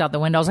so I looked out the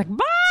window. I was like,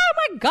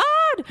 oh, my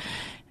God.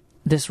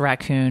 This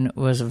raccoon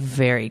was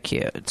very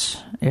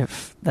cute,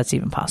 if that's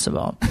even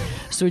possible.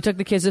 So we took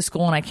the kids to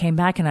school, and I came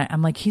back, and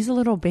I'm like, he's a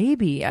little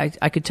baby.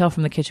 I could tell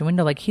from the kitchen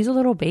window, like, he's a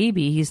little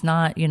baby. He's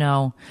not,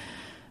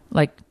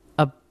 like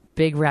a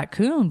big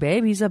raccoon,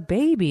 babe. He's a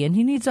baby, and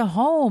he needs a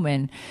home.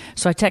 And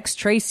so I text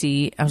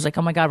Tracy. I was like,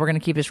 oh, my God, we're going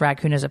to keep this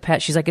raccoon as a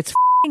pet. She's like, it's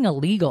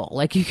illegal.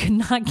 Like, you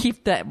cannot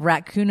keep that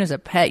raccoon as a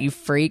pet, you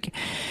freak.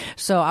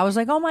 So I was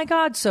like, oh my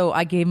God. So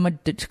I gave him a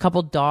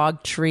couple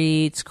dog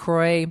treats.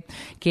 Croy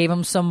gave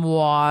him some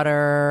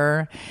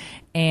water,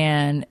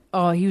 and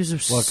he was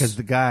because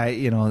the guy,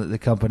 the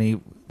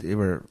company,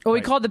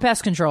 we called the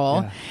pest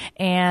control,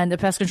 and the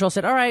pest control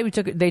said, all right,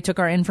 they took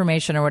our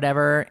information or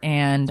whatever,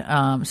 and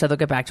said they'll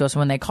get back to us. And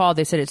when they called,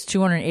 they said it's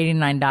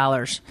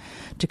 $289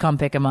 to come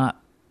pick him up.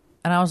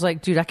 And I was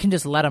like, dude, I can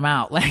just let him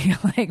out.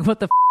 Like what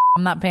the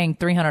I'm not paying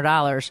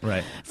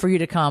 $300 for you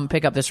to come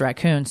pick up this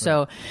raccoon.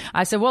 So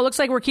I said, well, it looks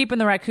like we're keeping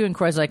the raccoon.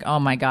 Croy's like, oh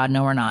my God,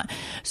 no, we're not.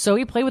 So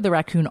he played with the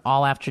raccoon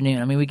all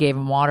afternoon. I mean, we gave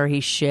him water. He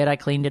shit. I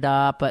cleaned it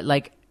up. But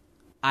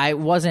I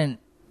wasn't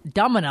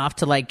dumb enough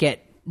to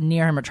get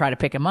near him or try to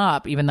pick him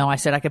up, even though I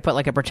said I could put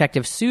a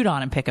protective suit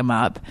on and pick him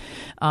up.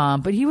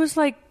 But he was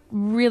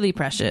really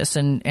precious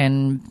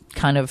and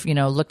kind of,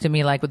 looked at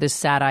me with his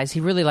sad eyes.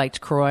 He really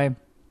liked Croy.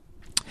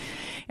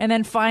 And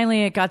then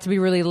finally, it got to be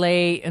really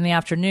late in the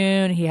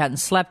afternoon. He hadn't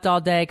slept all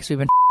day because we've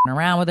been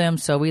around with him,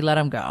 so we let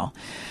him go.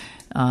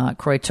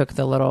 Croy took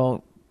the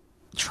little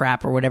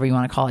trap or whatever you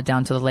want to call it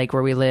down to the lake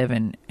where we live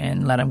and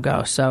let him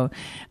go. So,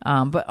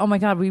 but oh my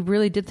God, we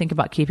really did think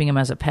about keeping him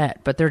as a pet,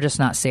 but they're just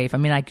not safe. I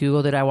mean, I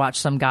Googled it. I watched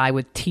some guy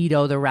with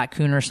Tito the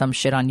raccoon or some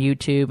shit on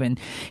YouTube, and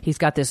he's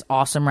got this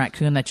awesome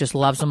raccoon that just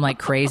loves him like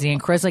crazy. And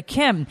Croy's like,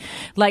 Kim,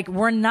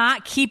 we're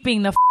not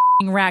keeping the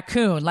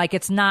raccoon,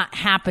 it's not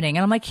happening.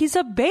 And I'm like, he's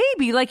a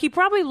baby, he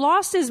probably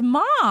lost his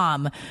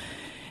mom.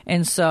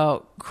 And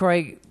so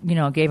Croy,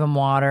 gave him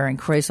water, and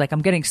Croy's like,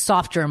 I'm getting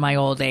softer in my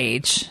old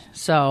age.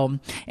 So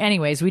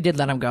anyways, we did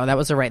let him go. That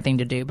was the right thing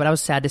to do, but I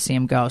was sad to see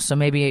him go. So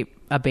maybe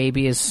a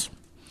baby is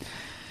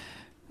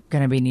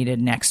gonna be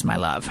needed next, my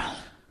love.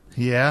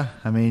 Yeah,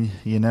 I mean,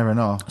 you never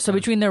know. So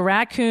between the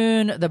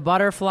raccoon, the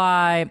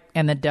butterfly,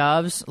 and the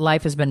doves,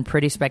 life has been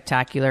pretty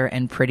spectacular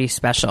and pretty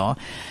special.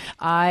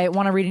 I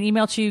want to read an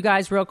email to you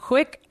guys real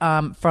quick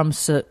from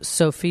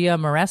Sophia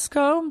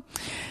Moresco.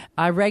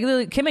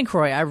 Kim and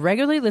Croy, I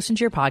regularly listen to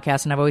your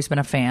podcast, and I've always been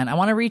a fan. I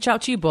want to reach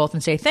out to you both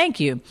and say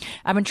thank you.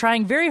 I've been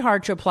trying very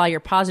hard to apply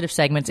your positive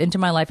segments into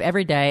my life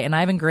every day, and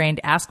I've ingrained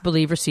Ask,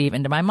 Believe, Receive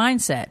into my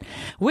mindset.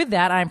 With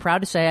that, I'm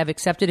proud to say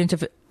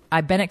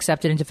I've been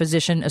accepted into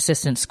physician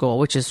assistant school,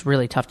 which is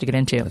really tough to get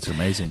into. That's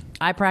amazing.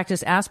 I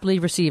practiced Ask,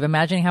 Believe, Receive,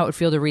 imagining how it would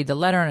feel to read the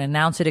letter and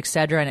announce it,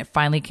 etc., and it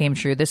finally came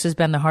true. This has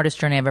been the hardest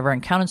journey I've ever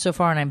encountered so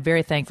far, and I'm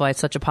very thankful I had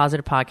such a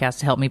positive podcast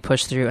to help me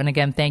push through. And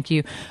again, thank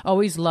you.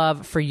 Always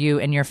love for you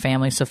and your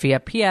family, Sophia.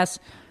 P.S.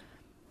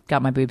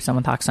 Got my boobs on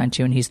with Oxine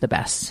too, and he's the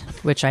best,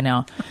 which I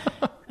know.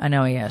 I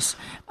know he is.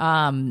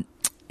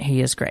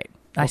 He is great.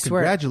 I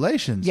swear.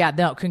 Congratulations. Yeah,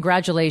 no,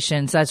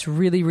 congratulations. That's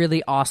really,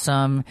 really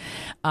awesome.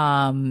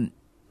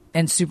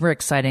 And super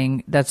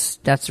exciting.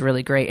 That's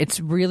really great. It's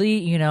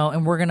really,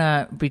 and we're going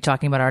to be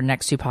talking about our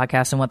next two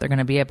podcasts and what they're going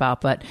to be about,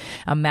 but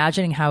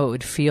imagining how it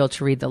would feel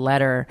to read the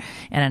letter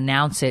and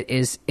announce it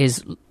is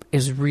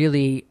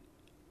really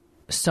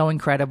so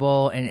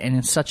incredible and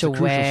in such a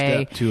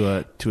way.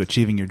 Step to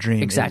achieving your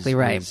dream. Exactly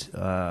right.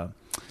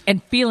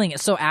 And feeling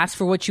it. So ask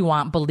for what you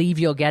want, believe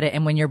you'll get it.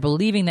 And when you're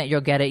believing that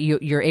you'll get it,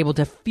 you're able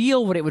to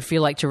feel what it would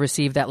feel like to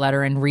receive that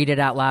letter and read it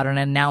out loud and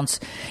announce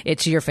it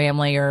to your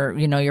family or,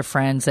 your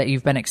friends that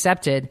you've been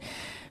accepted.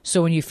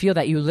 So when you feel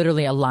that, you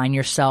literally align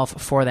yourself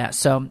for that.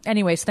 So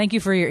anyways, thank you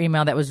for your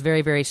email. That was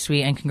very, very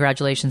sweet. And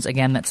congratulations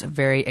again. That's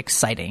very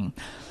exciting.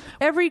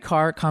 Every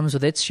car comes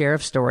with its share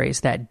of stories.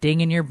 That ding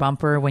in your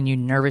bumper when you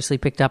nervously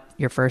picked up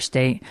your first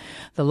date,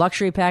 the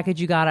luxury package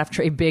you got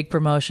after a big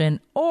promotion,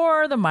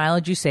 or the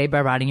mileage you saved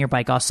by riding your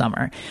bike all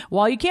summer.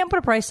 While you can't put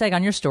a price tag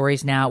on your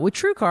stories now, with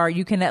TrueCar,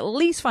 you can at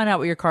least find out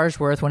what your car is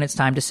worth when it's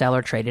time to sell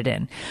or trade it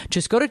in.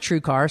 Just go to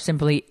TrueCar,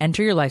 simply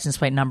enter your license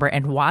plate number,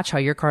 and watch how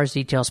your car's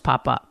details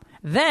pop up.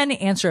 Then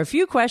answer a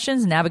few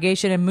questions,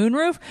 navigation and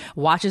moonroof.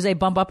 Watch as they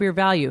bump up your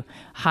value.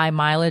 High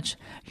mileage,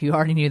 you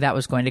already knew that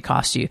was going to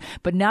cost you.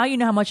 But now you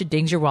know how much it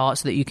dings your wallet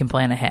so that you can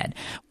plan ahead.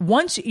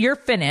 Once you're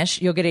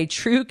finished, you'll get a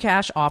true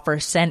cash offer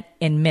sent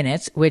in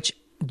minutes, which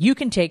you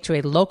can take to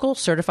a local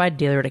certified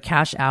dealer to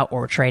cash out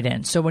or trade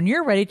in. So when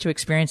you're ready to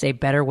experience a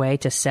better way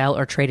to sell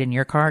or trade in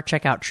your car,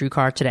 check out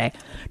TrueCar today.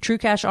 True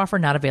cash offer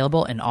not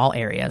available in all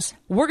areas.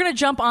 We're going to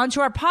jump on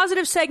to our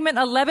positive segment,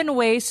 11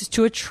 ways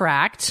to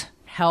attract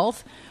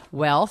health,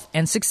 wealth,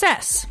 and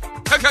success.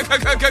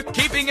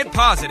 Keeping it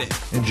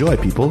positive. Enjoy,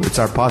 people. It's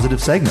our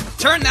positive segment.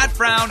 Turn that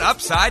frown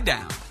upside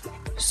down.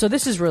 So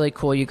this is really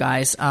cool, you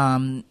guys.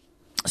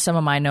 Some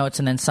of my notes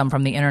and then some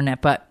from the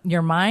internet, but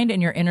your mind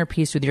and your inner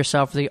peace with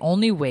yourself are the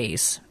only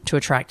ways to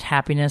attract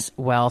happiness,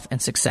 wealth,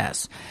 and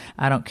success.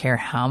 I don't care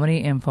how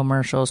many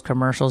infomercials,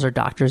 commercials, or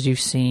doctors you've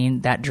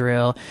seen that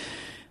drill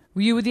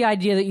you with the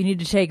idea that you need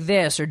to take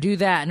this or do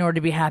that in order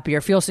to be happy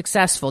or feel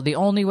successful. The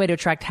only way to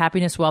attract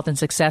happiness, wealth, and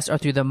success are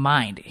through the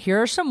mind.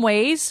 Here are some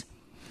ways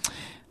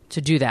to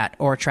do that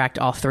or attract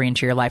all three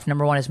into your life.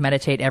 Number one is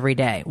meditate every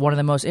day. One of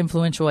the most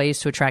influential ways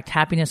to attract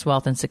happiness,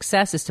 wealth, and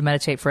success is to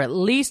meditate for at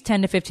least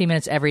 10 to 15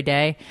 minutes every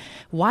day.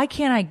 Why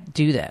can't I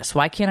do this?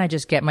 Why can't I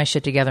just get my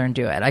shit together and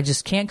do it? I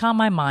just can't calm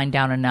my mind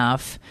down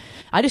enough.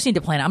 I just need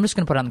to plan it. I'm just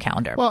going to put it on the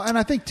calendar. Well, and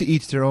I think to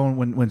each their own.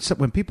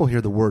 When people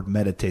hear the word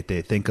meditate,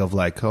 they think of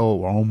like,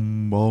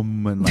 and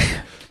like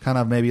kind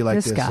of maybe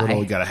like this guy.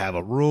 little, you got to have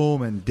a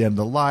room and dim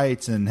the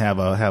lights and have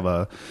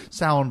a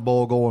sound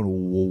bowl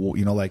going,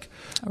 you know, like,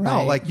 no,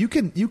 Right. like you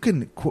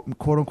can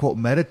quote unquote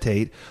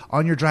meditate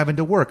on your drive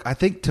into work. I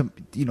think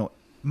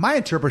my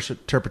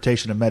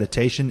interpretation of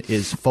meditation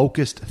is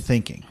focused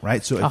thinking,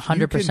 right? So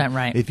 100%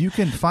 right. If you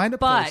can find a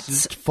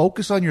place to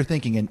focus on your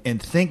thinking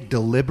and think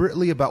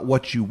deliberately about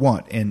what you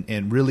want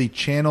and really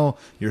channel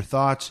your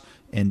thoughts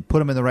and put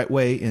them in the right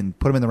way and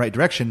put them in the right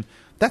direction,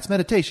 that's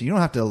meditation. You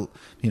don't have to,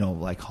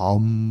 like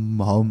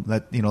hum.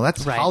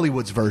 That's Right.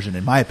 Hollywood's version,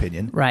 in my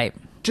opinion. Right.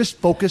 Just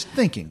focused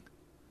thinking.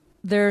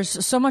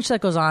 There's so much that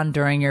goes on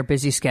during your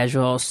busy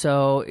schedule.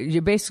 So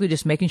you're basically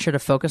just making sure to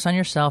focus on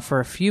yourself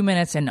for a few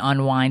minutes and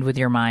unwind with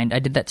your mind. I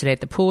did that today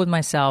at the pool with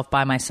myself,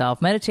 by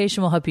myself.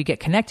 Meditation will help you get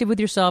connected with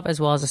yourself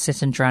as well as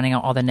assist in drowning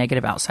out all the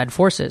negative outside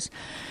forces.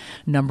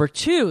 Number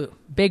two,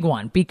 big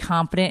one, be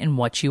confident in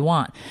what you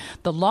want.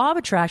 The law of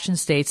attraction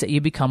states that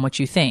you become what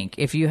you think.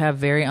 If you have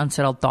very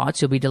unsettled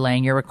thoughts, you'll be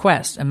delaying your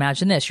request.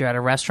 Imagine this. You're at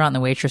a restaurant and the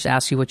waitress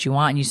asks you what you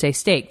want and you say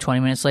steak. 20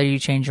 minutes later, you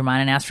change your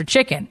mind and ask for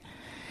chicken.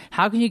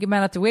 How can you get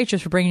mad at the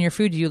waitress for bringing your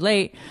food to you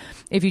late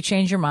if you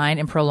change your mind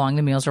and prolong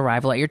the meal's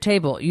arrival at your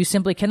table? You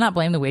simply cannot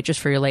blame the waitress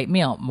for your late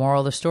meal.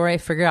 Moral of the story,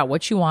 figure out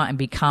what you want and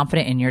be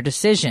confident in your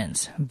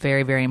decisions.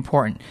 Very, very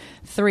important.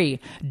 3,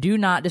 do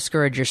not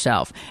discourage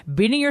yourself.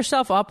 Beating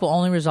yourself up will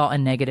only result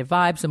in negative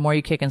vibes. The more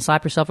you kick and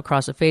slap yourself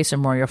across the face, the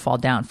more you'll fall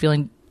down.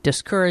 Feeling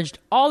discouraged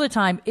all the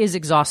time is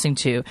exhausting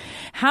too.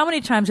 How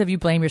many times have you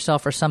blamed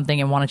yourself for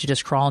something and wanted to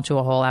just crawl into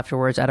a hole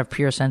afterwards out of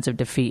pure sense of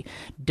defeat?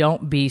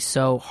 Don't be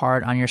so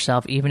hard on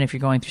yourself. Even if you're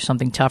going through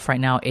something tough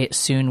right now, it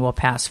soon will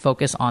pass.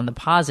 Focus on the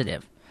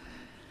positive.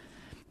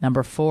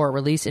 Number 4,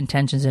 release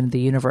intentions into the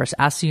universe.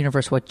 Ask the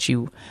universe what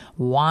you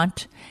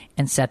want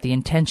and set the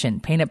intention.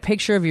 Paint a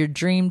picture of your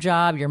dream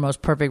job, your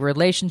most perfect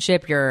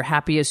relationship, your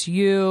happiest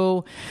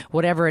you,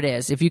 whatever it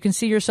is. If you can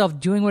see yourself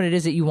doing what it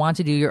is that you want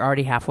to do, you're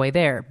already halfway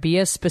there. Be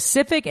as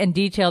specific and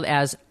detailed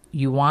as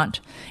you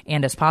want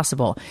and as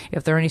possible.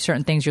 If there are any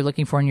certain things you're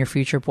looking for in your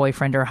future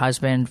boyfriend or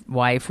husband,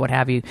 wife, what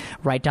have you,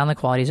 write down the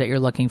qualities that you're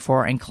looking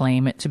for and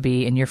claim it to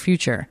be in your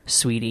future,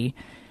 sweetie,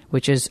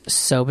 which is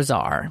so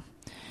bizarre.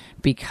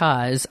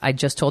 Because I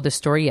just told this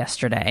story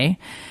yesterday.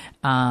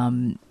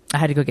 I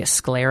had to go get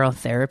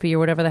sclerotherapy or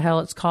whatever the hell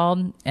it's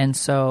called. And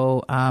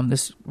so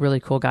this really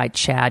cool guy,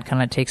 Chad,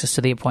 kind of takes us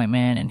to the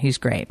appointment, and he's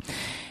great.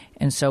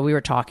 And so we were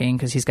talking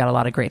because he's got a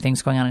lot of great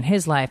things going on in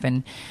his life.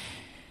 And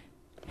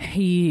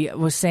he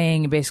was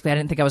saying, basically, I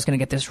didn't think I was going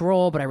to get this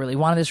role, but I really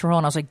wanted this role.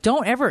 And I was like,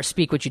 don't ever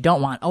speak what you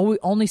don't want.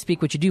 Only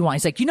speak what you do want.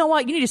 He's like, you know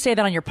what? You need to say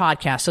that on your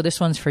podcast. So this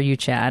one's for you,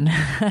 Chad.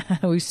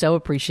 We so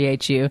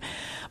appreciate you.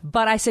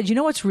 But I said, you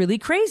know what's really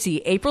crazy?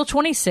 April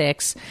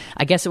 26th,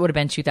 I guess it would have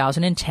been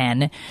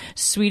 2010,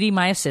 Sweetie,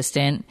 my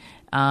assistant,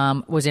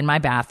 was in my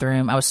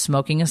bathroom. I was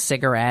smoking a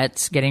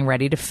cigarette, getting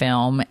ready to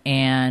film.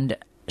 And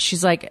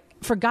she's like,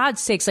 for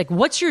God's sakes, like,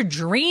 what's your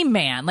dream,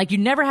 man? Like, you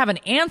never have an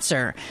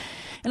answer.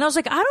 And I was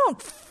like, I don't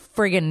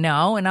friggin'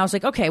 know. And I was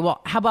like, okay,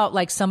 well, how about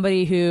like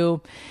somebody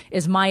who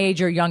is my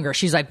age or younger?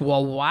 She's like,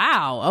 well,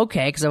 wow,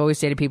 okay, because I've always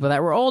dated people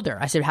that were older.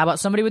 I said, how about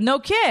somebody with no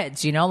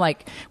kids?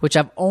 Which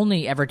I've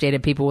only ever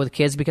dated people with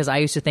kids because I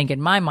used to think in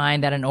my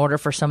mind that in order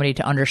for somebody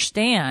to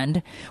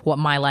understand what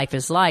my life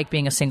is like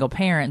being a single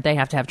parent, they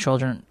have to have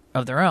children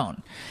of their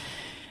own.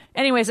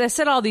 Anyways, I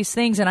said all these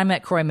things, and I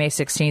met Croy May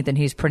 16th, and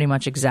he's pretty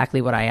much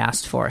exactly what I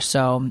asked for.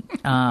 So,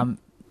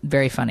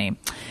 very funny.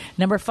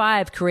 Number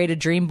 5, create a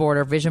dream board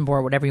or vision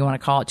board, whatever you want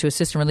to call it, to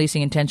assist in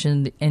releasing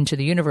intention into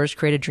the universe.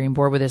 Create a dream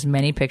board with as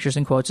many pictures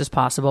and quotes as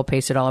possible.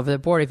 Paste it all over the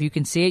board. If you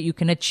can see it, you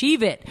can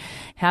achieve it.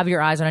 Have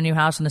your eyes on a new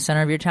house in the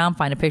center of your town.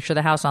 Find a picture of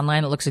the house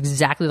online that looks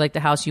exactly like the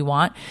house you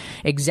want,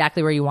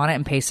 exactly where you want it,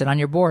 and paste it on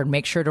your board.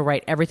 Make sure to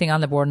write everything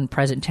on the board in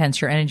present tense.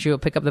 Your energy will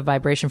pick up the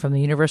vibration from the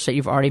universe that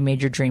you've already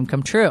made your dream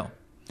come true.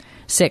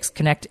 6,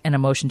 connect an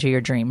emotion to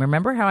your dream.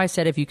 Remember how I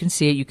said if you can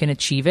see it, you can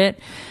achieve it?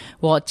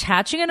 Well,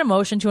 attaching an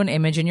emotion to an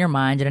image in your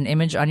mind and an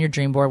image on your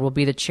dream board will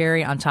be the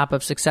cherry on top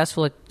of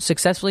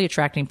successfully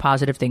attracting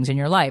positive things in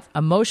your life.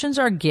 Emotions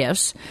are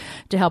gifts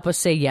to help us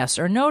say yes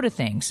or no to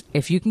things.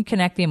 If you can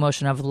connect the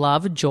emotion of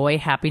love, joy,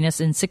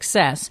 happiness, and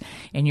success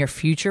in your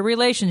future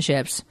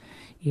relationships,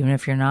 Even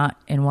if you're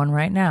not in one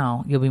right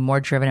now, you'll be more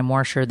driven and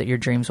more assured that your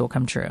dreams will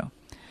come true.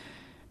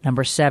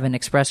 Number 7,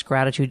 express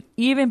gratitude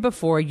even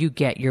before you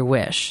get your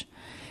wish.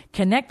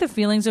 Connect the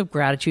feelings of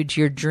gratitude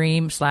to your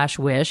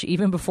dream/wish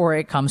even before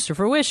it comes to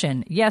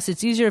fruition. Yes,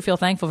 it's easier to feel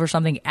thankful for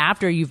something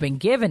after you've been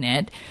given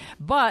it,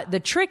 but the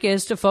trick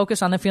is to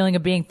focus on the feeling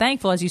of being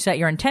thankful as you set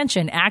your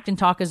intention. Act and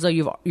talk as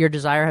though your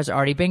desire has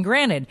already been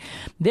granted.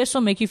 This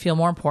will make you feel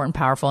more important,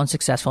 powerful, and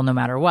successful no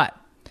matter what.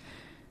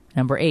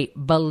 Number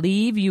 8,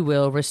 believe you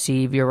will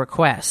receive your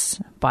requests.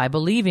 By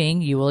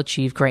believing, you will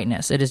achieve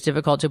greatness. It is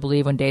difficult to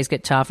believe when days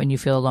get tough and you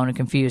feel alone and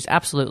confused.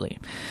 Absolutely.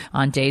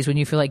 On days when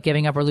you feel like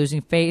giving up or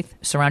losing faith,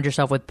 surround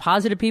yourself with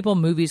positive people,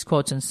 movies,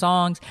 quotes, and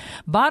songs.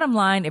 Bottom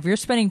line, if you're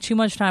spending too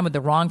much time with the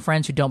wrong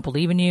friends who don't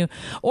believe in you,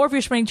 or if you're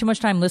spending too much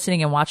time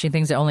listening and watching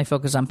things that only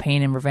focus on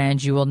pain and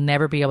revenge, you will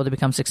never be able to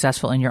become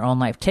successful in your own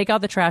life. Take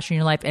out the trash in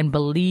your life and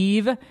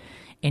believe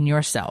in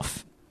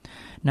yourself.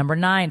 Number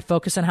 9,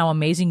 focus on how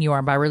amazing you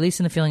are. By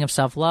releasing the feeling of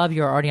self-love,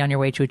 you're already on your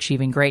way to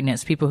achieving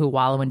greatness. People who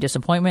wallow in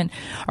disappointment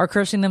are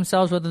cursing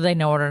themselves whether they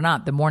know it or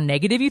not. The more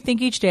negative you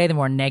think each day, the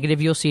more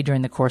negative you'll see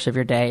during the course of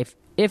your day.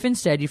 If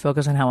instead you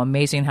focus on how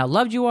amazing and how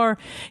loved you are,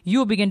 you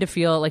will begin to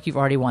feel like you've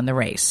already won the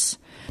race.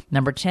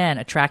 Number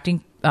 10,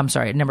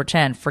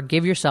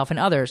 forgive yourself and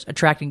others.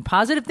 Attracting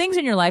positive things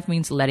in your life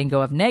means letting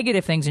go of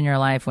negative things in your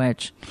life,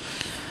 which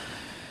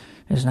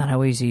is not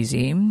always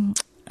easy.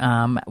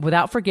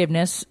 Without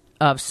forgiveness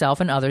of self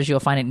and others, you'll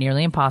find it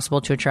nearly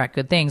impossible to attract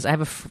good things. We're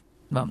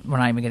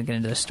not even going to get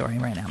into this story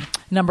right now.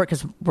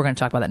 Because we're going to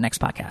talk about that next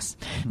podcast.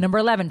 Number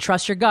 11,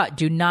 trust your gut.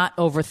 Do not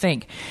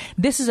overthink.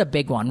 This is a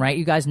big one, right?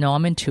 You guys know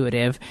I'm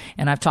intuitive,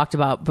 and I've talked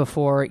about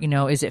before,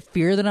 is it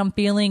fear that I'm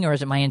feeling or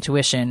is it my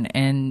intuition?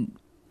 And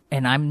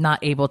I'm not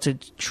able to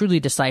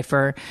truly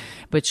decipher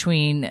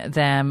between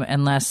them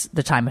unless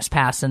the time has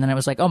passed. And then I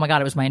was like, oh my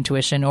God, it was my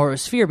intuition, or it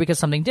was fear because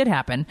something did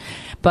happen.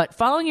 But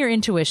following your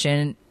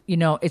intuition,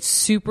 it's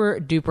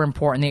super duper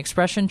important. The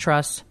expression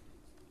trust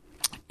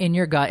in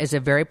your gut is a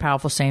very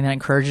powerful saying that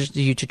encourages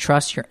you to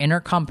trust your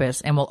inner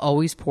compass and will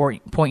always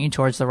point you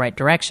towards the right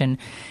direction.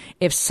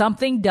 If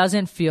something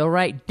doesn't feel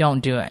right,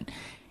 don't do it.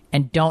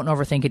 And don't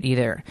overthink it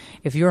either.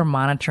 If you're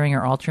monitoring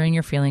or altering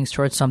your feelings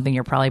towards something,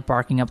 you're probably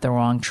barking up the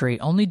wrong tree.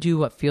 Only do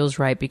what feels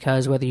right,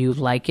 because whether you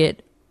like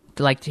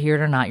to hear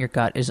it or not, your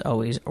gut is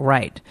always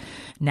right.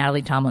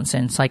 Natalie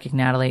Tomlinson, Psychic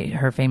Natalie,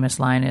 her famous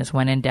line is,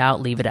 when in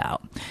doubt, leave it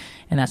out.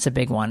 And that's a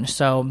big one.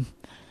 So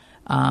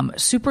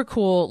super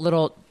cool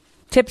little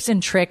tips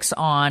and tricks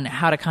on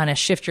how to kind of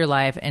shift your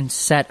life and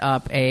set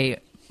up a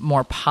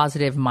more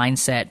positive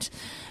mindset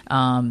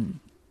and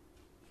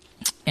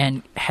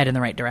head in the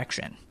right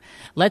direction.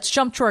 Let's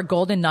jump to our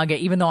golden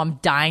nugget, even though I'm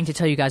dying to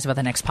tell you guys about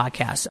the next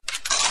podcast.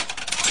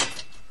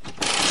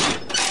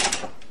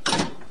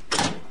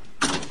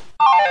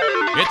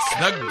 It's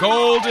the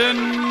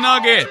golden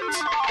nugget.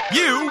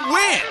 You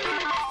win.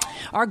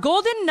 Our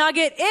golden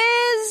nugget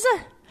is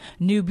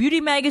New Beauty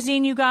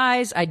Magazine, you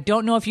guys. I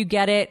don't know if you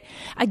get it.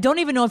 I don't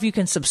even know if you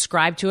can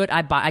subscribe to it.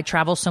 I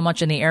travel so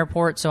much in the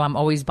airport, so I'm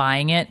always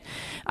buying it.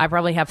 I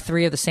probably have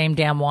 3 of the same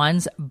damn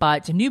ones.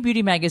 But New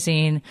Beauty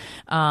Magazine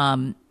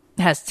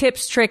has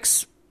tips,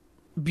 tricks,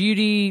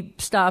 beauty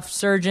stuff,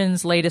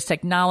 surgeons, latest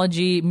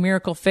technology,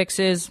 miracle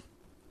fixes.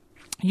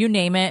 You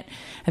name it,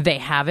 they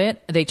have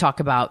it. They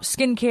talk about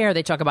skincare.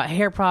 They talk about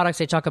hair products.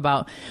 They talk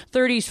about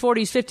 30s,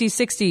 40s, 50s,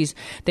 60s.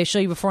 They show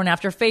you before and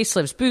after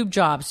facelifts, boob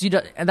jobs.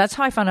 That's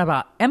how I found out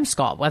about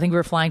Emsculpt. I think we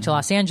were flying to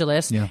Los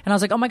Angeles, and I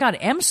was like, oh my God,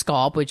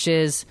 Emsculpt, which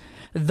is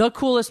the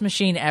coolest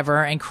machine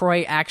ever. And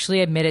Croy actually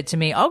admitted to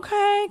me,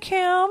 okay,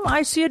 Kim,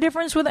 I see a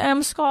difference with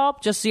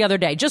Emsculpt just the other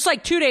day. Just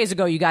like 2 days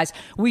ago, you guys,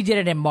 we did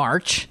it in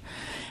March.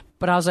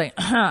 But I was like,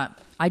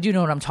 I do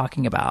know what I'm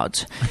talking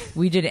about.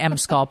 We did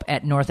Emsculpt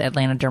at North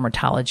Atlanta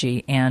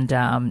Dermatology,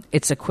 and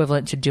it's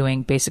equivalent to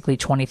doing basically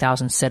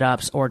 20,000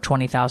 sit-ups or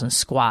 20,000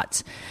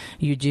 squats.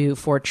 You do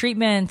 4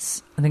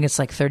 treatments. I think it's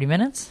like 30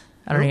 minutes.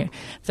 I don't know,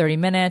 30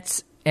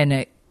 minutes, and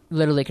it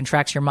literally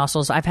contracts your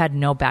muscles. I've had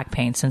no back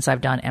pain since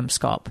I've done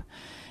Emsculpt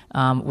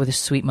with a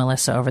sweet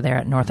Melissa over there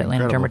at North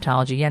Atlanta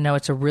Dermatology. Yeah, no,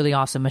 it's a really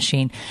awesome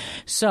machine.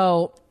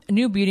 So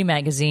New Beauty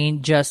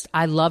Magazine,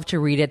 I love to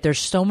read it. There's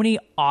so many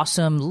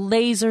awesome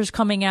lasers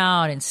coming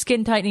out and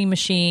skin tightening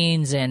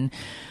machines and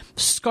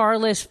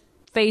scarless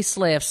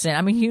facelifts. And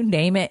I mean, you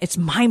name it. It's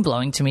mind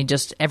blowing to me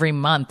just every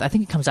month. I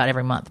think it comes out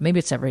every month. Maybe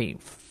it's every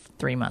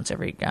 3 months, I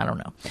don't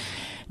know.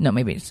 No,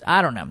 maybe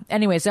I don't know.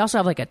 Anyways, they also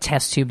have like a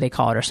test tube, they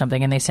call it, or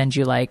something, and they send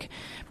you like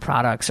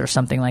products or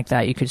something like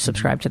that. You could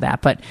subscribe to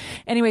that. But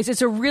anyways,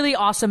 it's a really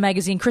awesome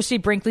magazine. Christy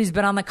Brinkley's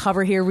been on the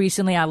cover here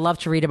recently. I love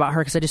to read about her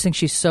because I just think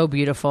she's so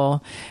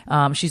beautiful.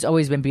 She's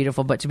always been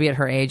beautiful, but to be at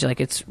her age, like,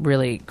 it's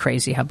really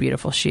crazy how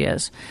beautiful she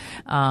is.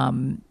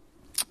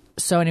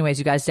 So anyways,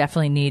 you guys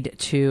definitely need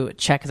to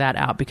check that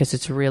out because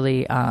it's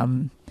really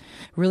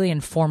really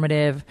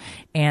informative.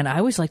 And I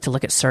always like to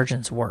look at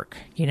surgeons' work.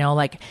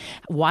 Like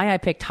why I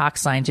picked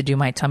Hochstein to do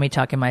my tummy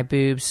tuck and my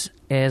boobs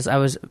is I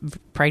was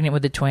pregnant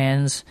with the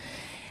twins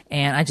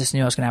and I just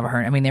knew I was going to have a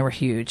hernia. I mean, they were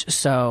huge.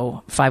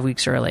 So 5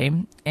 weeks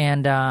early.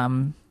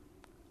 And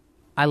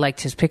I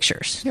liked his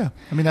pictures. Yeah.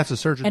 I mean, that's a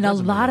surgeon. And a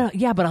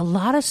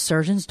lot of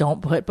surgeons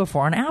don't put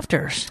before and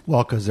afters.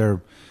 Well, because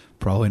they're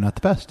probably not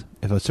the best.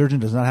 If a surgeon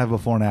does not have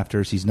before and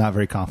afters, he's not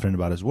very confident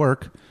about his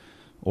work,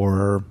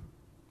 or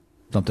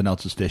something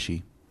else is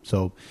fishy.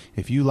 So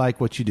if you like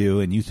what you do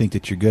and you think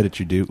that you're good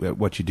at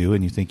what you do,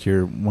 and you think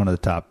you're one of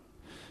the top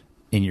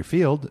in your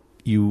field,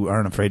 you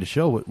aren't afraid to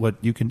show what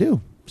you can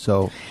do.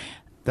 So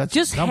that's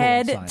just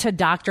head to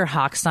Dr.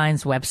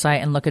 Hochstein's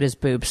website and look at his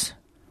boobs.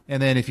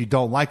 And then if you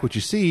don't like what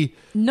you see,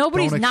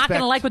 nobody's not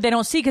going to like what they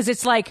don't see, because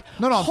it's like,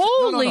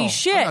 holy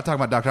shit. I'm not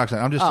talking about Dr.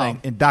 Hochstein. I'm just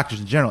saying in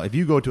doctors in general. If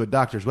you go to a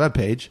doctor's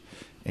webpage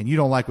and you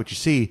don't like what you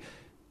see,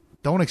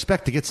 don't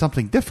expect to get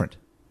something different.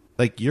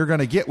 Like, you're going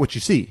to get what you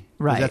see.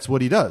 Right. That's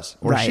what he does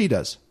or she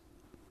does.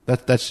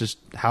 That's just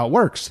how it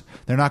works.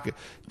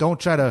 Don't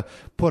try to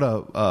put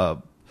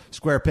a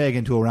square peg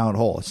into a round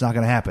hole. It's not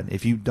going to happen.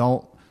 If you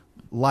don't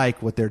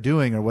like what they're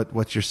doing or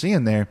what you're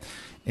seeing there,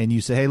 and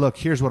you say, hey, look,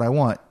 here's what I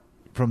want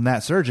from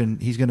that surgeon,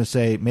 he's going to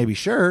say maybe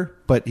sure,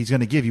 but he's going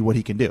to give you what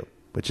he can do,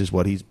 which is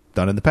what he's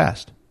done in the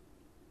past.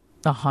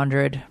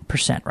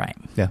 100% right.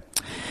 Yeah.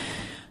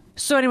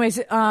 So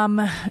anyways,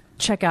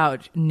 check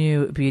out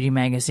New Beauty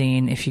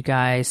Magazine if you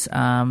guys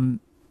want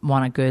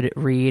a good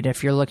read.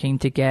 If you're looking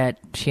to get,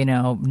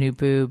 new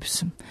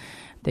boobs,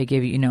 they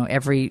give you,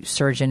 every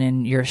surgeon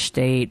in your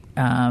state,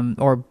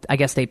 or I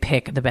guess they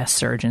pick the best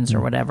surgeons or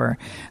whatever.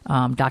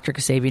 Dr.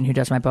 Kasabian, who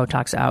does my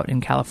Botox out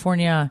in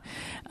California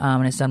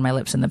and has done my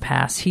lips in the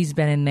past, he's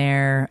been in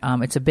there.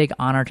 It's a big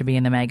honor to be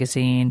in the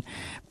magazine,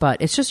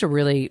 but it's just a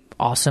really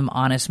awesome,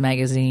 honest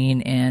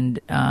magazine,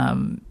 and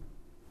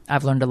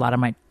I've learned a lot of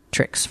my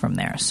tricks from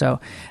there.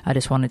 So I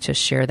just wanted to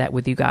share that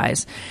with you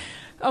guys.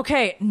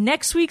 Okay,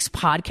 next week's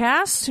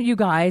podcast, you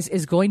guys,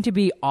 is going to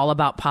be all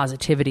about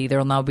positivity.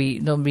 There'll be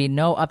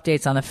no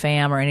updates on the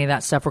fam or any of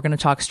that stuff. We're going to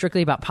talk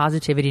strictly about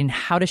positivity and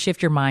how to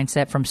shift your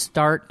mindset from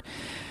start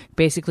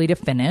basically to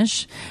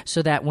finish,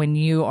 so that when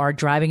you are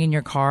driving in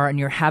your car and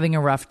you're having a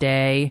rough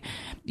day,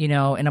 in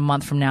a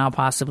month from now,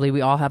 possibly,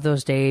 we all have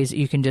those days,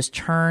 you can just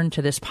turn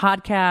to this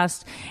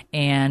podcast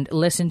and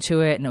listen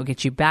to it, and it'll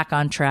get you back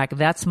on track.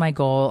 That's my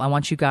goal. I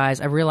want you guys,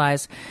 I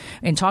realize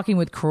in talking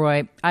with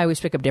Croy, I always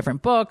pick up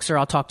different books, or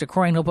I'll talk to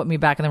Croy and he'll put me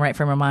back in the right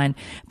frame of mind.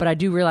 But I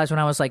do realize when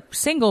I was like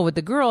single with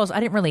the girls, I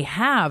didn't really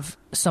have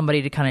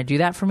somebody to kind of do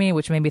that for me,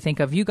 which made me think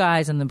of you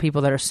guys and the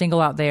people that are single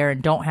out there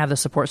and don't have the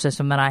support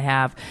system that I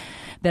have.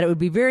 That it would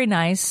be very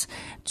nice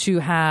to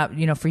have,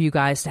 for you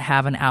guys to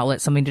have an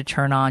outlet, something to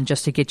turn on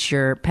just to get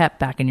your pep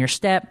back in your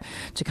step,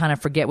 to kind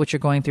of forget what you're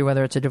going through,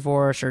 whether it's a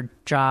divorce or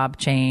job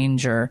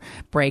change or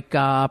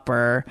breakup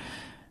or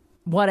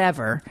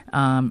whatever.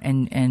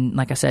 And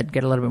like I said,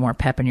 get a little bit more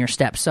pep in your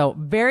step. So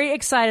very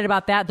excited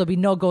about that. There'll be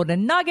no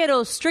golden nugget.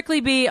 It'll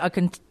strictly be a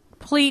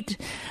complete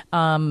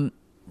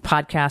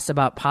podcast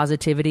about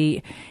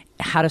positivity,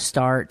 how to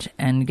start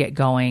and get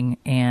going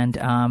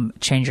and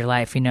change your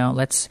life.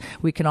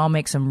 We can all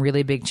make some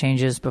really big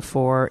changes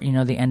before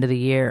the end of the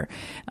year,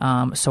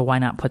 so why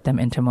not put them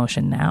into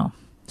motion now?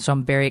 So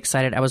I'm very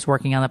excited. I was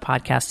working on the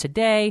podcast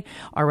today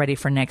already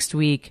for next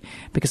week,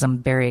 because I'm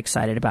very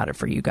excited about it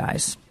for you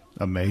guys.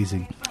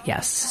 Amazing.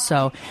 Yes.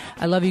 So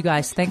I love you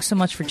guys. Thanks so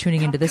much for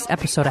tuning into this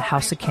episode of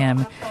House of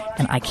Kim,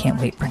 and I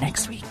can't wait for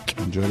next week.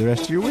 Enjoy the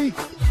rest of your week.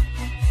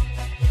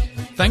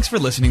 Thanks for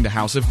listening to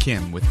House of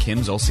Kim with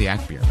Kim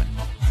Zolciak Biermann.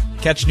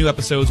 Catch new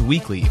episodes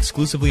weekly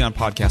exclusively on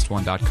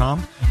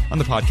PodcastOne.com, on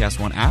the Podcast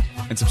One app,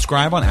 and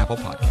subscribe on Apple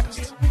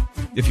Podcasts.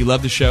 If you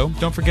love the show,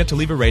 don't forget to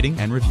leave a rating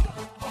and review.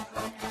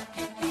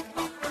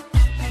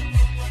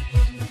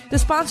 The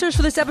sponsors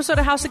for this episode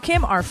of House of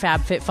Kim are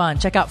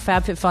FabFitFun. Check out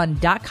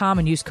FabFitFun.com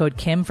and use code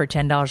KIM for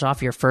 $10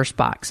 off your first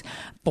box.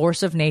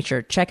 Force of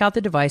Nature. Check out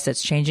the device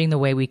that's changing the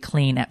way we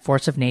clean at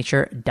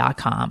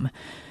forceofnature.com.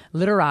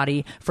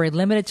 Literati. For a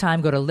limited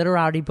time, go to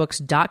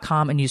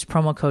literatibooks.com and use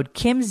promo code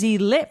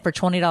KIMZLIT for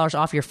 $20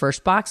 off your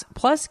first box.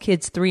 Plus,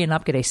 kids 3 and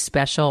up get a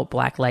special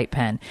black light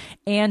pen.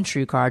 And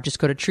TrueCar. Just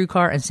go to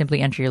TrueCar and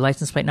simply enter your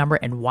license plate number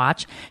and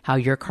watch how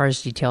your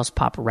car's details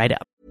pop right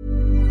up.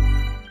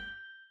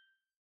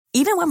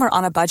 Even when we're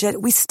on a budget,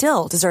 we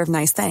still deserve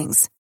nice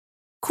things.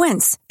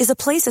 Quince is a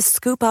place to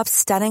scoop up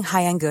stunning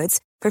high-end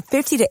goods for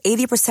 50 to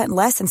 80%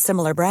 less than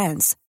similar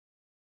brands.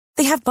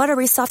 They have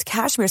buttery soft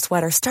cashmere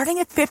sweaters starting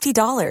at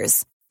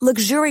 $50,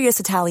 luxurious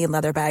Italian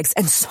leather bags,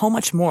 and so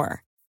much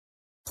more.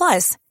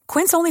 Plus,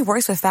 Quince only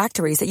works with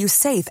factories that use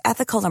safe,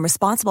 ethical, and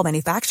responsible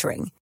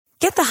manufacturing.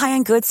 Get the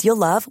high-end goods you'll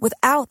love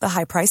without the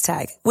high price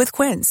tag with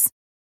Quince.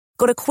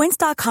 Go to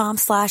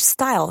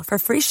quince.com/style for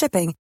free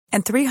shipping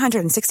and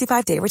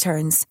 365-day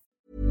returns.